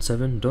 That's round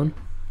 7 done.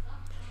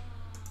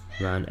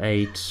 Round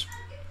 8,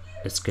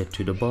 let's get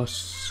to the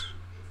boss.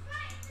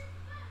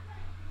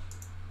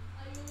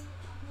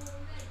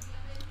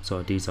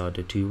 So these are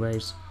the 2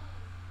 waves.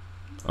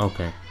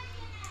 Okay.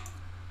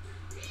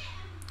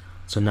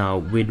 So now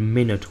with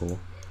Minotaur,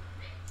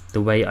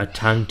 the way I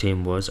tanked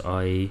him was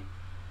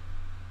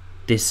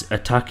this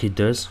attack he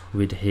does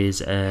with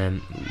his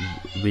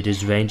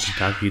ranged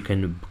attack, you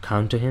can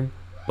counter him,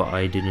 but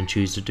I didn't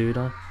choose to do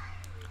that.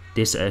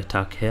 This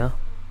attack here,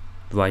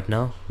 right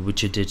now,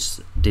 which it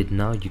did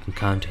now, you can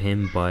counter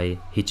him by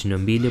hitting the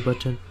melee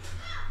button,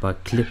 by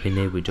clipping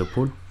it with your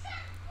pull.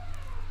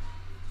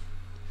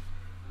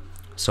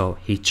 So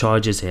he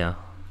charges here,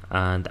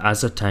 and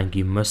as a tank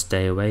you must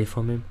stay away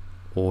from him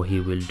or he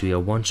will do a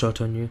one shot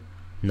on you.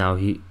 Now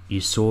you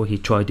saw he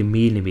tried to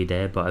melee me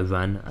there, but I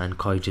ran and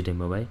kaited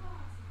him away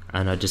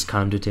and I just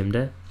countered him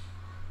there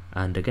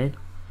and again.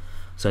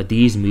 So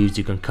these moves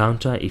you can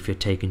counter if you're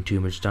taking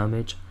too much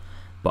damage,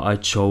 but I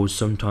chose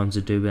sometimes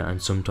to do it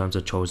and sometimes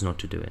I chose not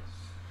to do it.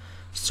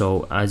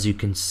 So as you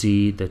can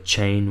see, the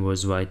chain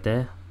was right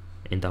there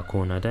in that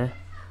corner there.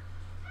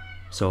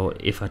 So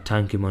if I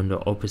tank him on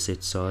the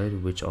opposite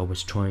side, which I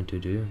was trying to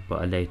do,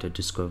 but I later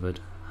discovered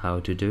how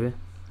to do it.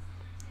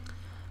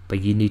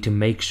 But you need to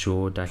make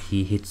sure that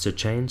he hits the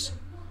chains,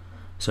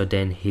 so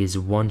then his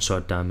one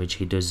shot damage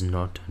he doesn't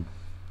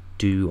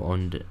do that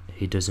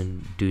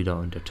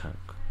on the tank.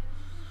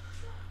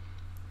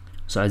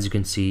 So as you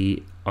can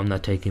see, I'm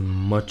not taking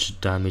much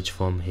damage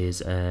from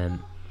his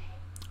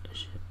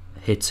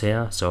hits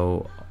here,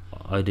 so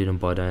I didn't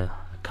bother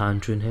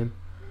countering him.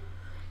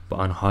 But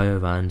on higher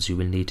rounds you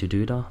will need to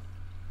do that.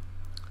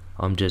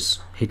 I'm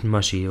just hitting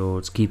my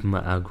shields, keeping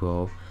my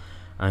aggro,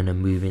 and I'm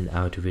moving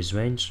out of his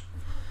range.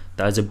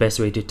 That is the best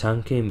way to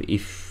tank him.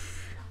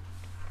 If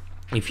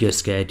you're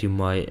scared you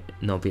might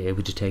not be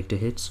able to take the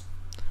hits.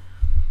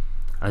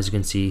 As you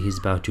can see, he's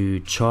about to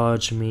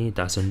charge me.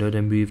 That's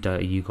another move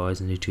that you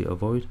guys need to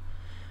avoid.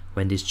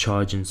 When he's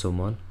charging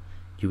someone,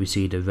 you will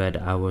see the red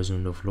arrows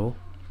on the floor.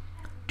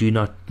 Do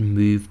not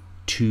move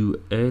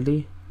too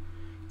early.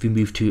 If you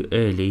move too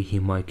early, he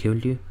might kill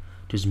you.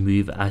 Just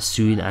move as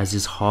soon as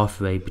it's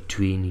halfway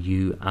between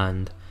you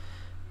and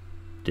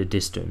the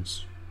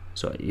distance.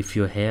 So if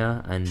you're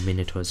here and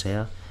Minotaur's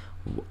here,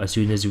 as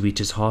soon as he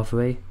reaches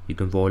halfway, you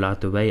can roll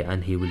out the way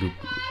and he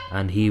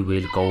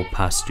will go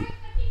past you.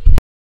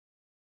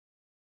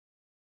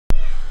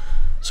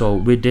 So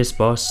with this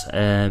boss,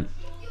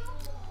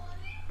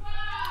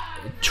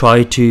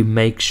 try to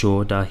make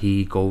sure that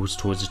he goes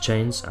towards the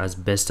chains as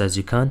best as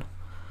you can.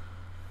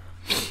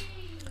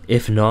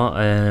 If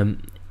not,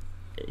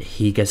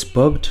 he gets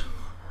bugged.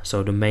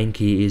 So the main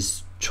key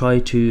is try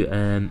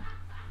to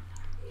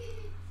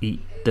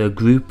the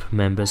group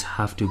members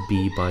have to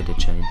be by the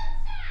chain.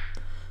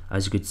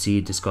 As you could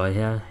see, this guy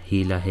here,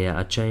 healer here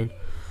at chain.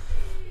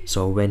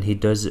 So when he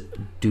does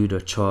do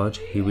the charge,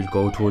 he will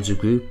go towards the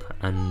group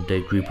and the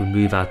group will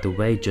move out the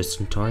way just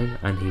in time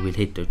and he will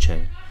hit the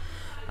chain.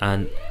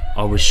 And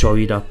I will show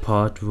you that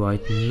part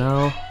right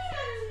now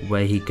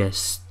where he gets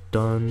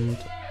stunned,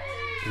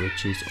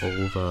 which is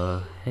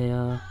over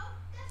here.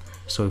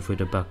 Sorry for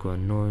the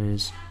background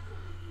noise.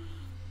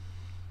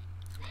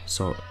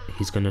 So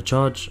he's gonna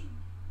charge.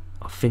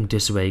 I think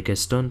this way he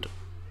gets stunned.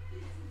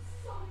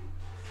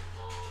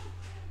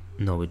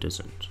 No, it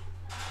doesn't.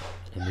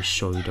 Let me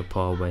show you the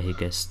part where he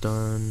gets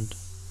stunned.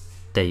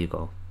 There you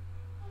go.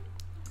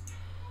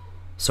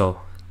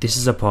 So this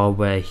is a part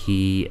where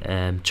he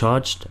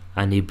charged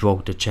and he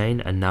broke the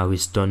chain and now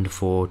he's stunned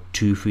for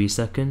 2-3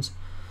 seconds.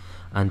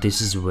 And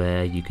this is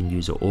where you can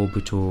use the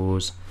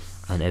orbitals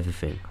and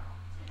everything.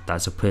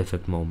 That's a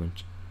perfect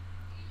moment.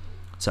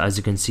 So as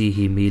you can see,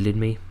 he mealeed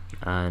me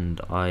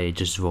and I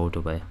just rolled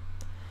away.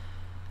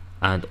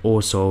 And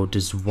also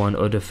there's one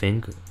other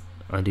thing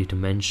I need to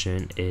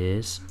mention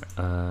is,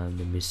 let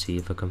me see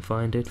if I can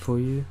find it for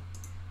you.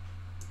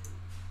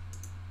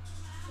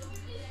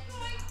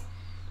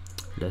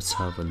 Let's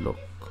have a look.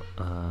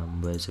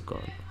 Where's it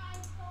gone?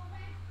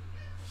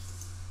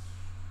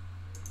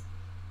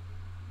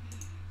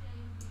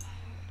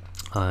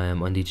 I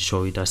need to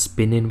show you that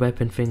spinning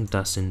weapon thing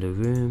that's in the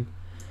room.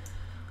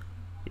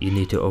 You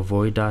need to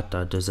avoid that.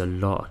 That does a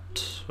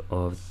lot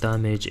of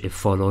damage. It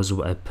follows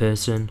a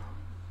person.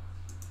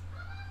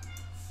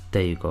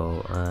 There you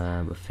go.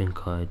 I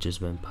think I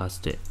just went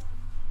past it.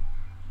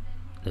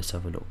 Let's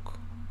have a look.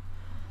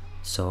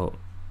 So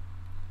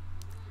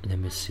let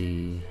me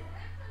see.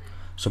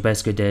 So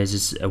basically there's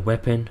this a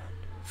weapon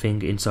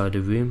thing inside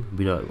the room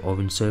with an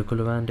orange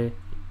circle around it.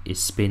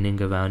 It's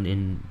spinning around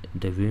in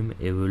the room.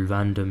 It will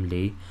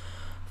randomly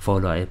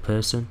follow a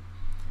person.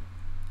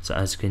 So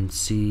as you can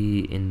see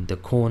in the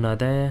corner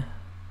there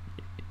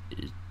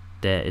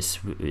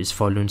is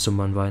following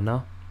someone right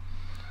now.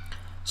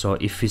 So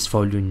if he's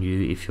following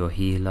you, if you're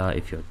healer,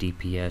 if you're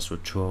DPS or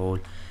troll,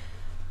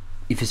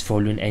 if he's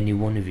following any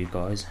one of you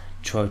guys,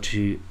 try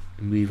to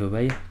move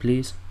away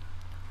please,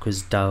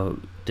 because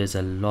there's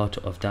a lot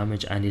of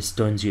damage and it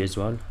stuns you as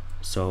well.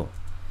 So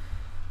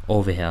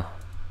over here,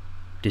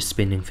 this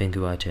spinning thing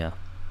right here.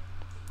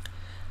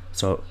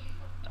 So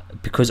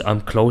because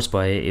I'm close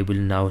by it, it will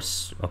now,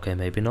 okay,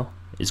 maybe not.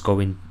 It's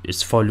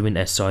following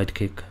a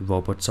sidekick,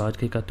 robot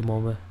sidekick at the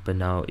moment, but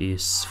now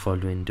it's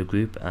following the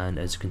group. And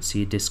as you can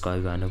see, this guy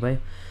ran away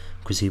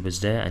because he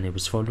was there and it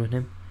was following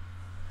him.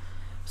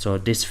 So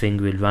this thing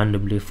will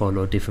randomly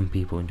follow different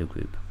people in the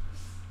group.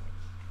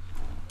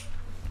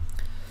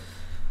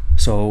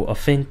 So I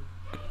think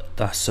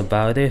that's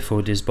about it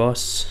for this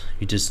boss.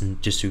 You just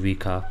to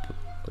recap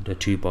the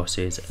two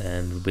bosses.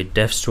 With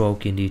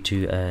Deathstroke, you need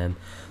to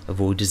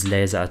avoid his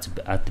laser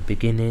at the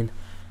beginning.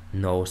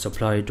 No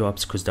supply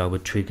drops because that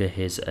would trigger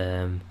his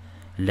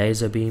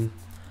laser beam.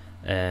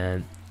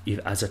 If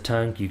as a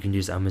tank, you can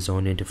use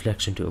Amazonian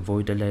deflection to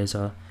avoid the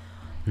laser.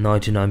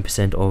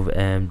 99% of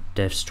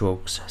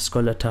Deathstroke's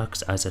skull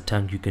attacks. As a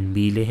tank, you can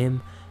melee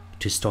him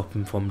to stop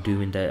him from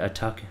doing the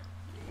attack.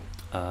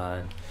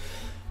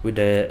 With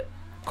the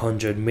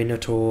Conjured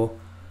Minotaur,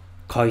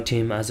 kite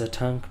him as a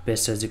tank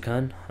best as you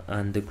can,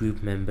 and the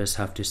group members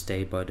have to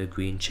stay by the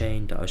green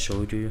chain that I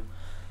showed you.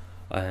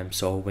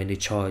 So when it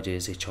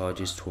charges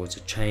towards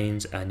the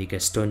chains and he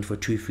gets stunned for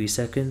 2-3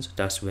 seconds.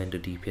 That's when the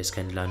DPS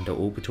can land the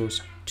orbitals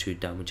to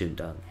damage him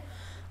down.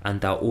 And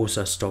that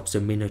also stops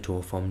the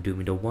Minotaur from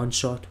doing the one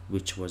shot,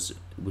 which was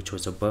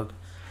a bug.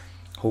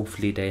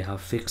 Hopefully they have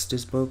fixed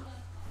this bug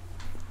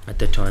at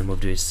the time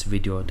of this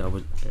video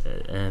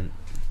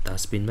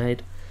that's been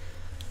made.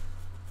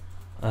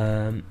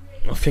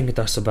 I think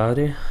that's about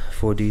it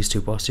for these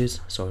two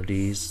bosses. So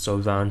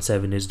round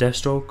 7 is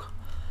Deathstroke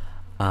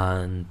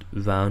and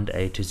round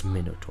 8 is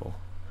Minotaur.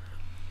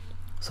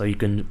 So you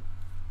can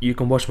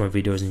watch my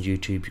videos on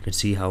YouTube. You can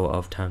see how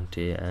I've tanked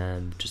it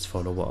and just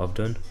follow what I've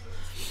done,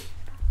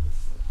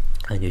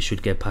 and you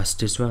should get past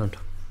this round.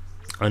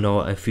 I know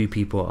a few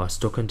people are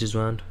stuck on this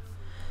round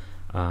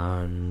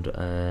and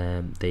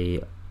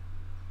they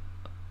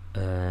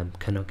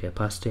cannot get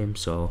past him.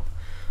 So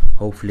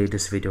hopefully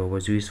this video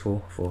was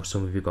useful for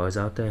some of you guys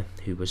out there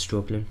who were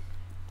struggling.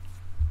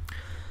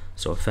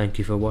 So thank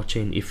you for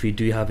watching. If you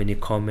do have any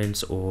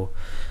comments or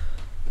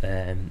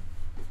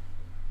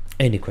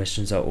any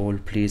questions at all,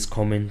 please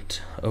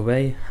comment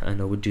away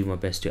and I will do my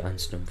best to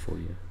answer them for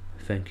you.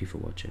 Thank you for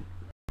watching.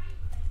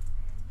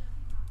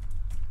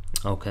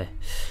 Okay,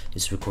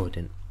 it's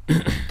recording.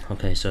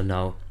 Okay, so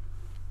now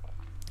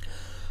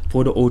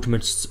for the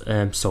ultimate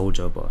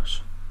soldier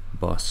boss.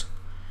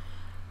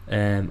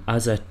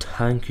 As a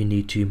tank, you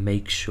need to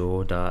make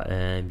sure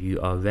that you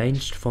are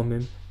ranged from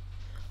him.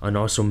 I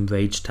know some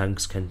ranged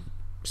tanks can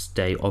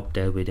stay up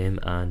there with him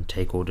and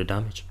take all the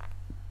damage.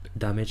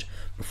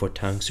 But for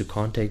tanks who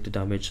can't take the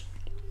damage,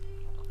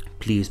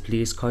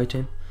 please kite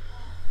him.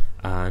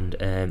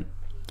 And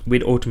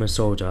with Ultimate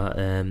Soldier,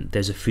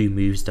 there's a few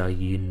moves that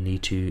you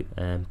need to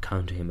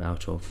counter him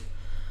out of.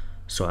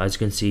 So as you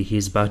can see,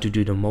 he's about to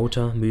do the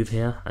motor move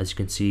here. As you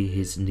can see,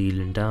 he's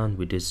kneeling down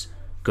with his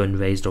gun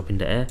raised up in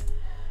the air,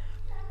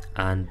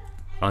 and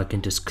I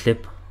can just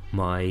clip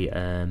my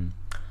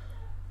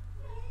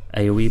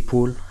AoE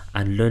pool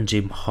and lunge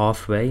him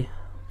halfway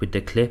with the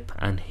clip,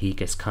 and he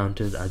gets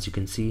countered. As you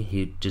can see,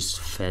 he just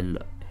fell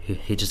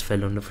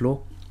on the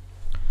floor.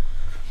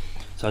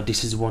 So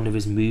this is one of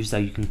his moves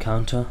that you can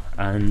counter,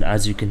 and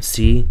as you can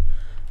see,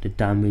 the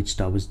damage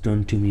that was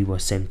done to me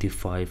was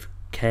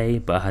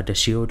 75k, but I had a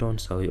shield on,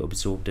 so it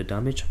absorbed the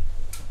damage.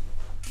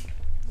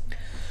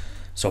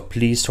 So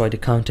please try to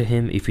counter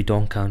him. If you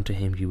don't counter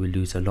him, you will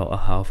lose a lot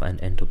of health and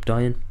end up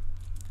dying.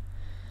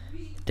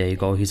 There you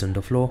go, he's on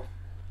the floor.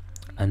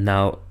 And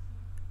now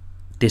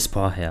this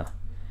part here,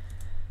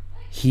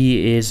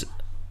 he is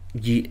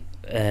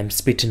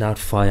spitting out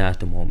fire at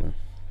the moment.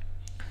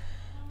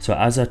 So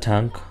as a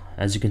tank,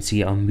 as you can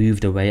see, I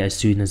moved away as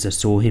soon as I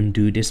saw him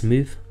do this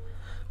move,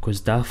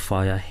 because that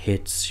fire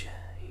hits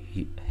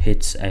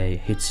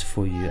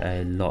for you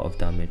a lot of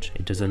damage.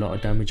 It does a lot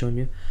of damage on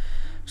you,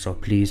 so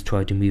please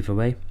try to move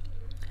away.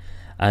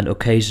 And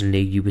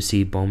occasionally you will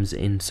see bombs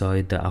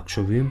inside the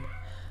actual room,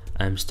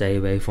 and stay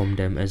away from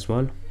them as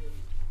well,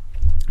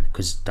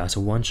 because that's a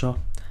one shot.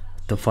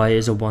 The fire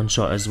is a one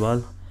shot as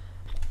well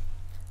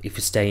if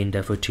you stay in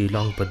there for too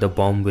long, but the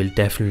bomb will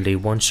definitely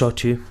one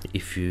shot you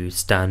if you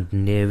stand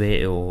near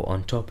it or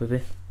on top of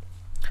it.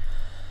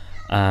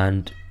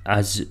 And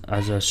as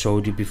I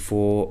showed you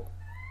before,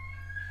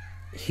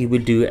 he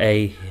will do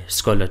a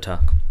skull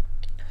attack.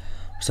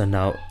 So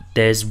now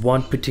there's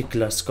one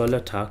particular skull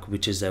attack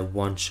which is a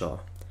one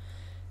shot,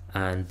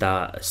 and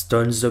that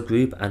stuns the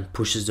group and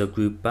pushes the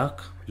group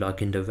back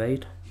like in the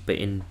raid. But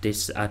in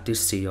this, at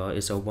this CR,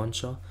 is a one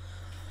shot.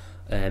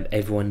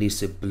 Everyone needs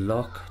to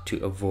block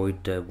to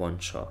avoid the one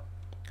shot.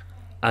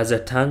 As a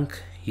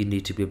tank, you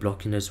need to be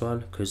blocking as well,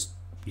 because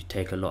you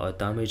take a lot of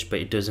damage, but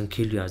it doesn't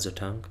kill you as a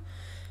tank.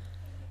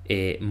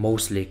 It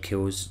mostly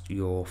kills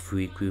your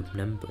three group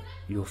members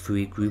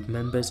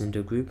in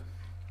the group,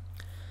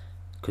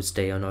 because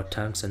they are not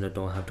tanks and they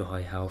don't have the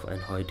high health and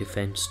high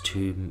defense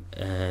to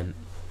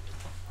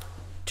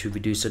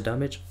reduce the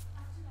damage.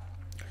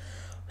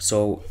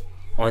 So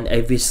on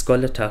every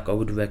skull attack, I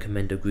would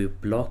recommend a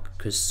group block,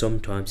 because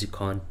sometimes you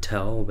can't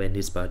tell when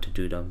he's about to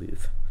do that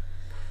move.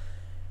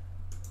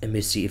 Let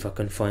me see if I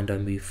can find that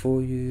move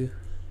for you.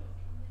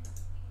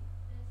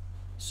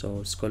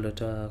 So skull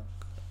attack,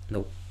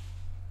 no,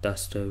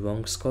 that's the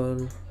wrong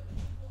skull.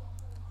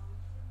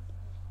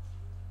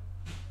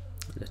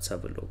 Let's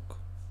have a look.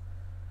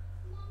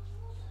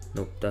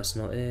 Nope, that's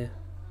not it.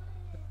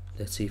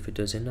 Let's see if it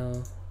does it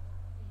now.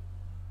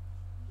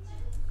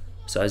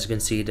 So as you can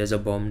see, there's a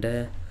bomb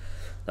there.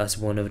 That's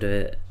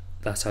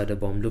how the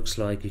bomb looks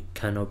like. You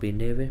cannot be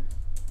near it.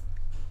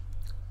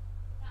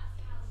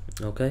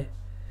 Okay,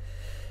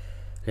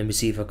 let me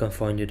see if I can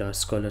find you that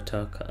skull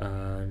attack,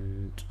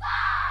 and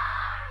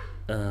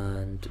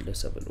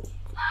let's have a look.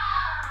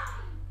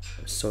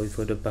 Sorry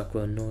for the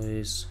background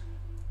noise.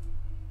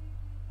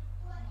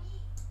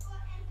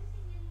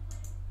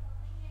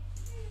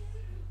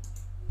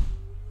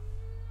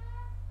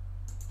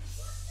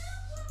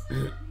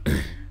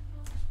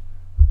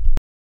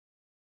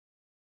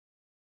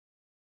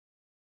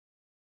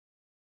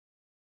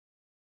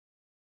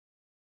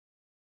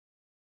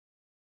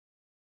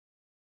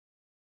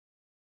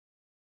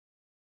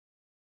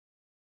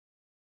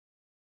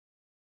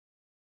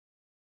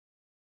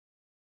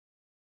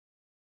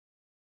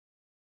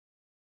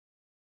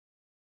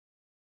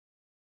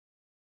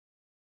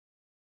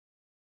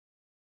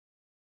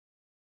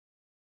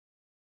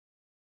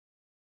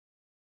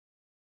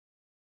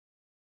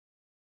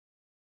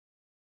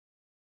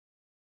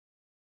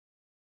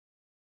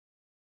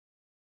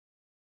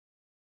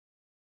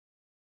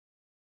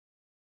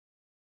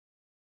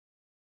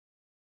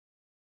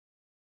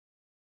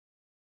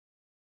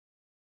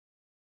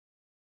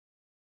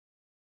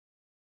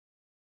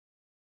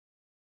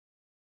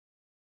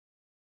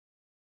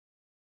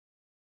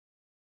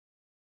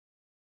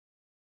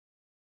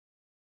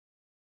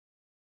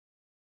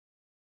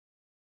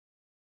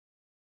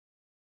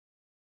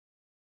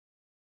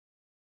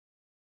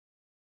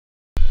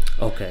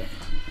 Okay,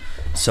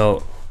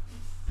 so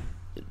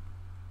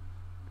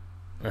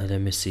let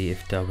me see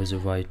if that was the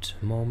right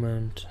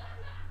moment,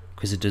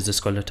 because it does the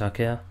skull attack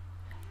here.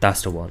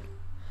 That's the one.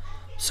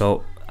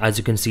 So as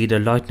you can see, the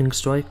lightning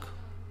strike,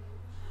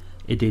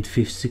 it did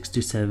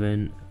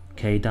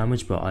 67k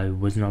damage, but I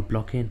was not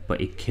blocking,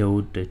 but it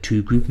killed the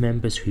two group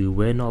members who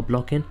were not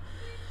blocking.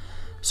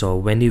 So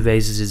when he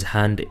raises his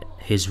hand,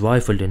 his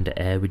rifle in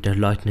the air with the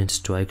lightning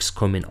strikes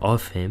coming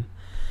off him,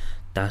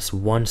 that's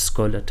one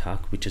skull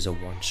attack, which is a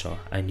one shot,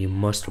 and you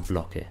must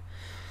block it.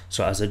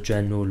 So as a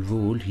general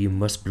rule, you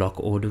must block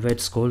all the red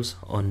skulls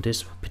on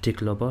this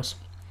particular boss,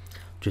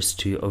 just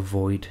to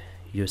avoid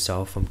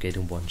yourself from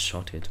getting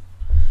one-shotted.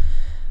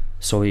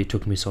 So it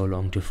took me so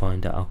long to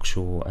find the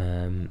actual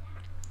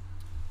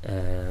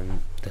that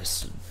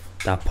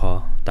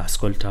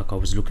skull attack I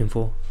was looking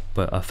for,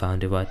 but I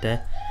found it right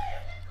there.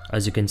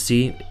 As you can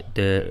see,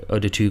 the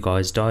other two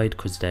guys died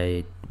because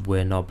they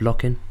were not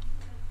blocking.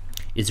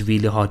 It's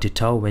really hard to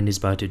tell when he's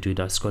about to do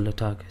that skull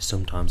attack.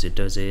 Sometimes it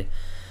does it,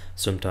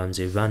 sometimes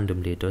it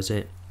randomly does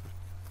it.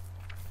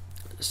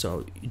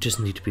 So you just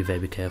need to be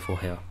very careful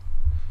here.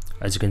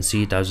 As you can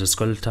see, that was a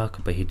skull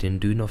attack, but he didn't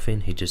do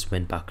nothing. He just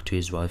went back to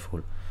his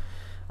rifle.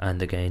 And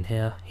again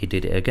here, he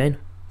did it again,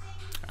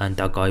 and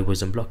that guy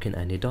wasn't blocking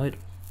and he died.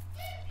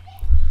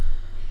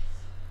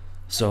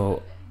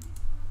 So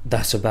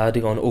that's about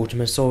it on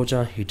Ultimate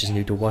Soldier. You just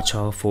need to watch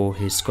out for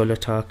his skull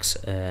attacks,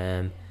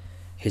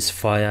 his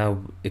fire,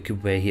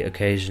 where he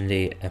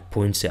occasionally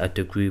points it at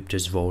the group,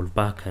 just roll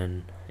back,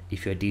 and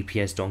if your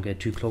DPS don't get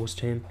too close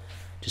to him,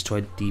 just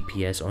try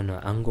DPS on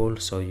an angle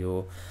so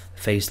you're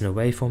facing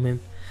away from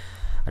him.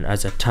 And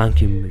as a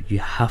tank, you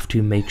have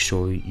to make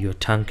sure you're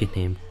tanking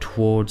him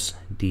towards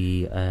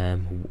the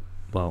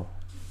well,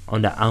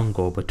 on the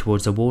angle, but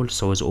towards the wall,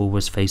 so it's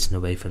always facing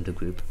away from the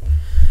group.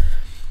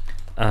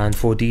 And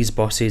for these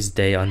bosses,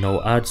 they are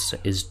no ads,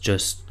 it's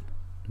just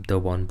the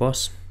one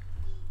boss.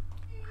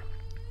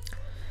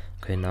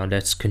 Okay, now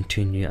let's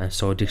continue. And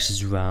so this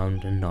is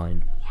round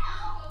 9.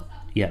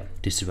 Yeah,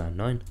 this is round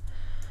 9.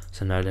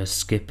 So now let's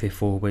skip it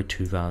forward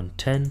to round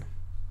 10.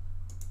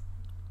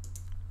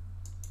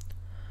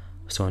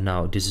 So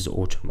now this is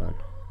Ultraman.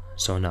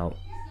 So now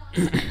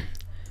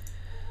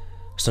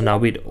so now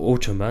with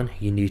Ultraman,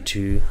 you need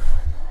to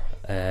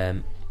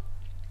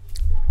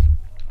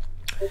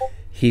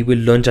he will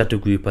lunge at the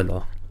group a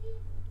lot.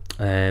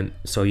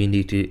 So you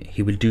need to,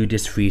 he will do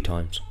this 3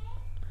 times.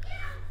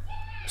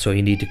 So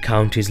you need to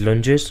count his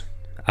lunges.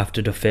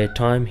 After the 3rd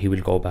time, he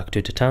will go back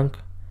to the tank.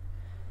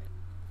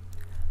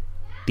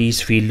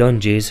 These 3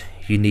 lunges,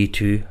 you need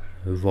to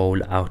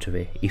roll out of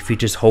it. If you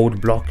just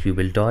hold block, you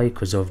will die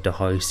because of the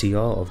high CR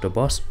of the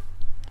boss.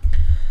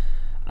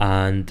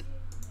 And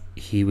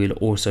he will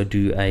also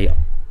do a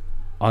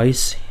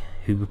ice.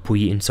 He will put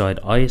you inside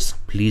ice.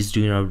 Please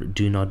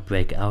do not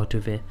break out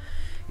of it.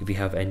 If you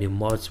have any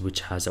mods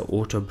which has an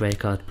auto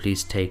breakout,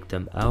 please take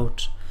them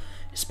out,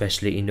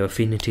 especially in the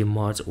affinity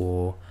mods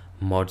or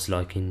mods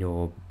like in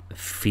your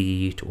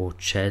feet or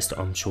chest.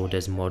 I'm sure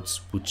there's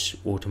mods which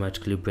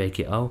automatically break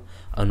it out.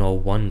 I know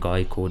one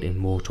guy called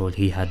Immortal,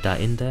 he had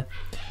that in there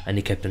and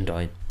he kept on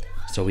dying,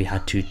 so we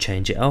had to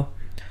change it out.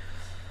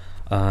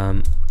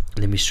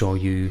 Let me show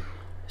you.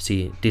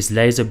 See this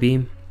laser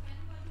beam,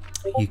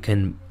 you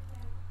can,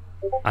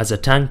 as a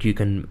tank, you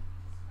don't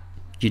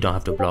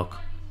have to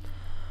block,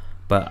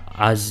 but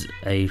as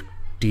a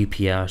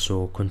DPS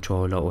or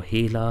controller or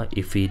healer,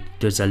 if it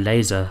does a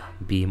laser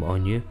beam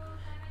on you,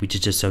 which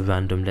is just a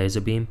random laser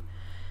beam,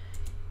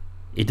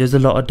 it does a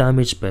lot of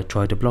damage, but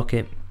try to block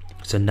it.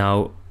 So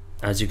now,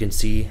 as you can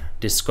see,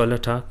 this skull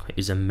attack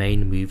is a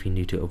main move you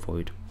need to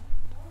avoid.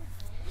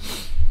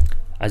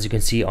 As you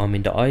can see, I'm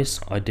in the ice,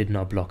 I did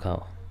not block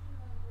out.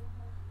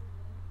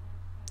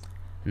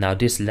 Now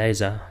this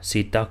laser,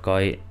 see that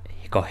guy,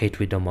 he got hit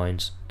with the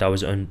mines. That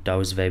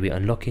was very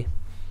unlucky,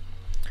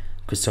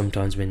 because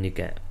sometimes when you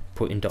get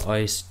put in the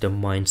ice, the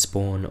mines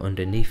spawn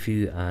underneath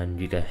you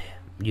and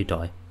you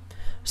die.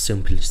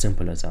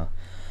 Simple as that.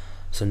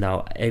 So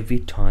now every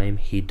time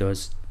he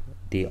does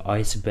the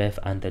ice breath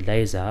and the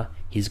laser,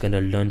 he's gonna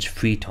lunge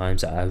 3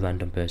 times at a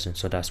random person.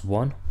 So that's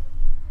 1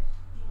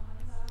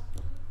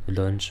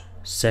 lunge,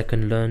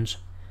 2nd lunge,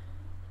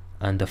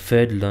 and the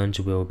 3rd lunge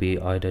will be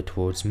either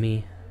towards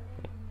me.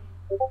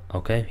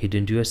 Okay, he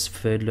didn't do a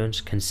 3rd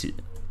lunge.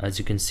 As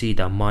you can see,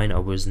 that mine I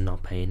was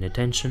not paying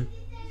attention.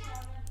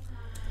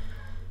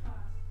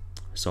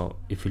 So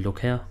if you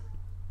look here,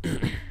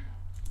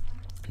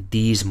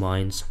 these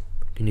mines,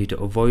 you need to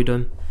avoid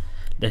them.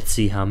 Let's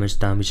see how much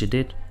damage it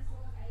did.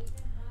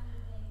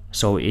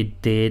 So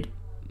it did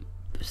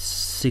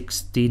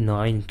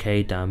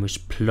 69k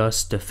damage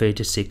plus the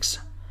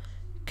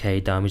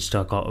 36k damage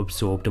that got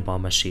absorbed by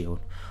my shield.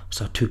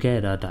 So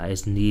together that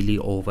is nearly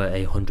over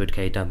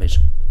 100k damage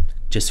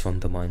just from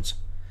the mines.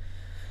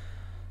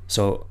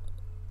 So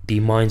the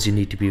mines you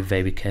need to be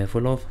very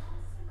careful of.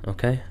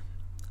 Okay,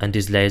 and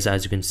this laser,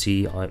 as you can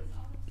see, I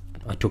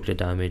took the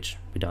damage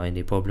without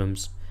any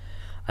problems.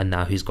 And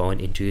now he's going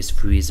into his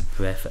freeze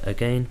breath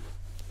again,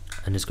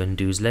 and he's going to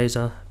do his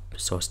laser.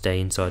 So stay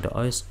inside the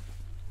ice.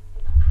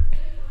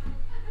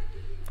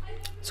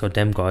 So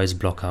them guys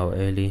block out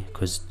early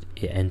because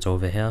it ends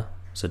over here.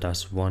 So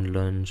that's 1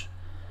 lunge.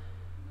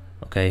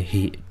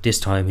 Okay, this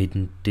time he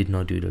did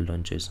not do the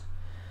lunges.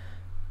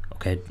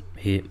 Okay,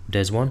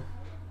 there's 1.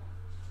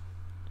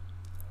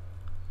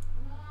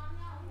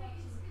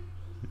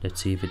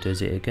 Let's see if it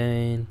does it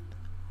again.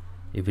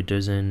 If it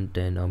doesn't,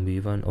 then I'll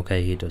move on.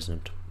 Okay, he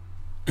doesn't.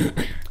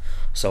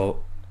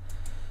 So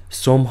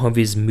some of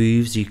his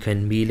moves you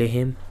can melee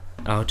him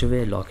out of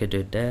it, like I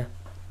did there,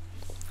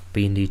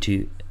 but you need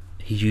to,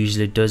 he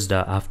usually does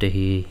that after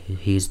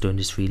he's done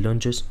his 3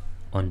 lunges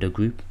on the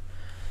group.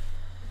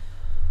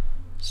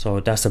 So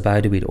that's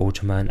about it with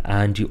Ultraman.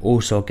 And you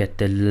also get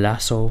the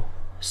lasso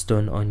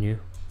stun on you.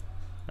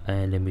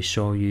 And let me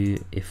show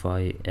you if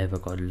I ever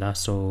got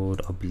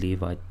lassoed. I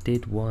believe I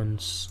did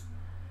once.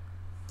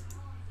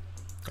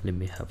 Let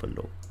me have a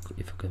look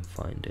if I can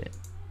find it.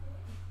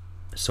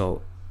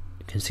 So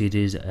you can see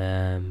this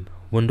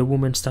Wonder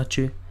Woman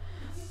statue.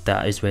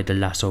 That is where the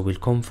lasso will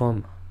come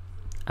from,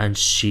 and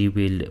she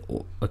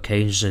will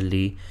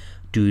occasionally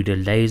do the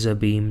laser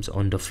beams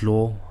on the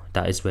floor.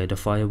 That is where the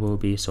fire will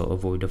be, so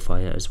avoid the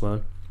fire as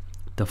well.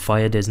 The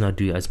fire does not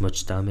do as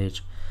much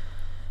damage,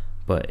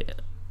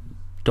 but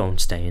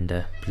don't stay in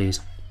there, please.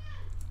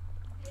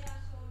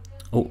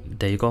 Oh,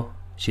 there you go.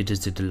 She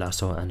just did the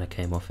lasso and I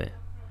came off it.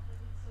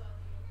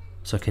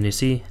 So can you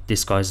see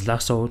this guy's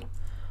lassoed?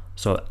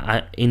 So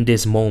in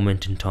this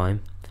moment in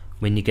time,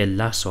 when you get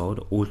lassoed,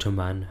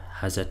 Ultraman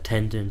has a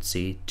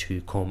tendency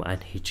to come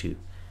and hit you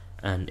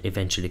and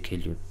eventually kill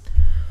you.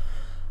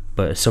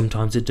 But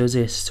sometimes it does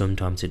this,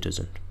 sometimes it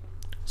doesn't.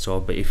 So,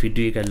 but if you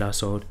do get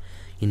lassoed,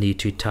 you need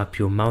to tap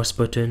your mouse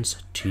buttons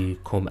to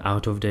come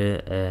out of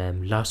the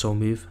lasso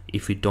move.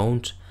 If you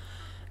don't,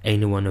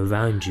 anyone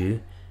around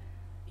you,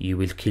 you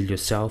will kill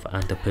yourself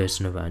and the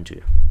person around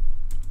you.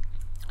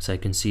 So you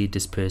can see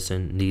this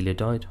person nearly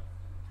died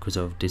because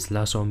of this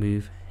lasso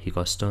move. He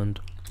got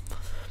stunned.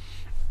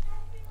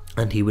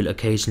 And he will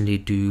occasionally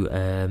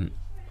do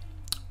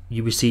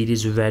you will see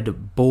these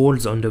red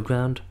balls on the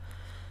ground,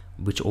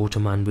 which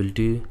Ultraman will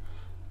do.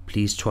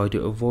 Please try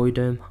to avoid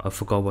them. I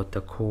forgot what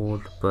they're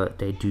called, but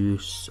they do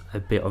a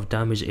bit of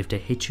damage if they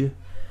hit you.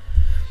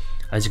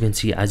 As you can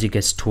see, as he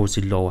gets towards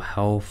the low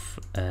health,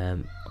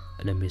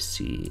 let me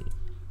see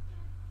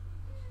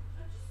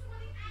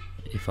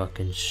if I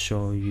can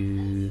show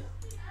you,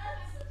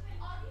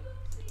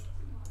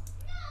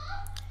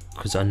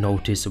 because I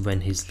noticed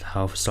when his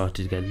health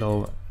started to get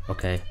low.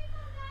 Okay,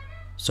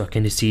 so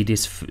can you see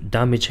this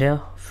damage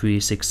here?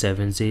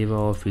 3670,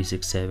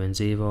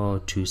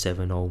 3670,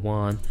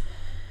 2701.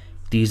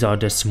 These are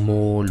the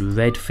small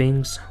red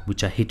things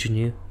which are hitting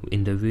you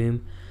in the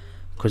room.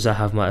 Because I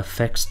have my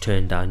effects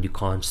turned down, you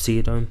can't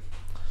see them.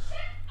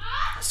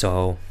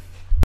 So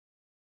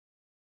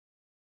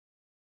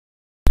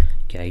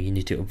yeah, you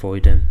need to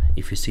avoid them.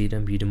 If you see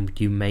them,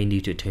 you may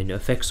need to turn your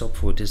effects up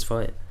for this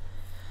fight,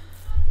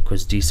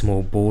 because these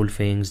small ball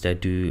things, they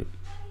do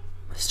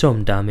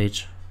some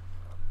damage,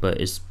 but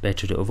it's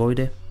better to avoid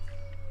it.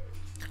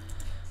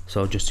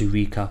 So just to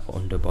recap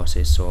on the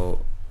bosses,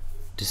 so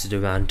this is the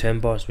round 10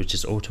 boss, which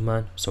is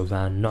Ultraman. So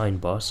round 9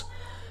 boss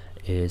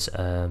is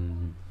I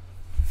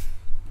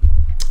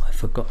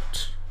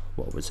forgot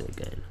what was it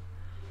again,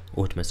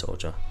 Ultimate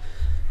Soldier.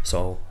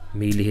 So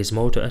melee his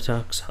motor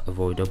attacks,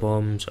 avoid the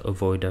bombs,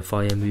 avoid the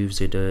fire moves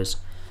he does,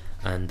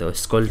 and the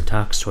skull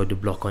attacks, try to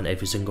block on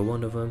every single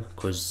one of them,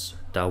 because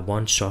that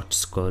one shot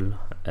skull,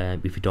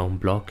 if you don't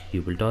block,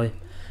 you will die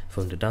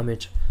from the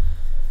damage.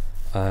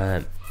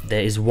 There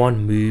is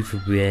one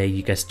move where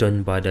you get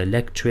stunned by the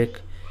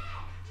electric.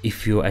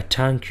 If you're a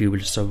tank, you will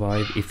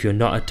survive. If you're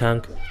not a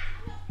tank,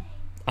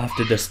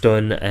 after the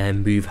stun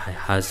move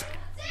has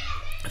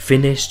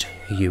finished,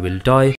 you will die.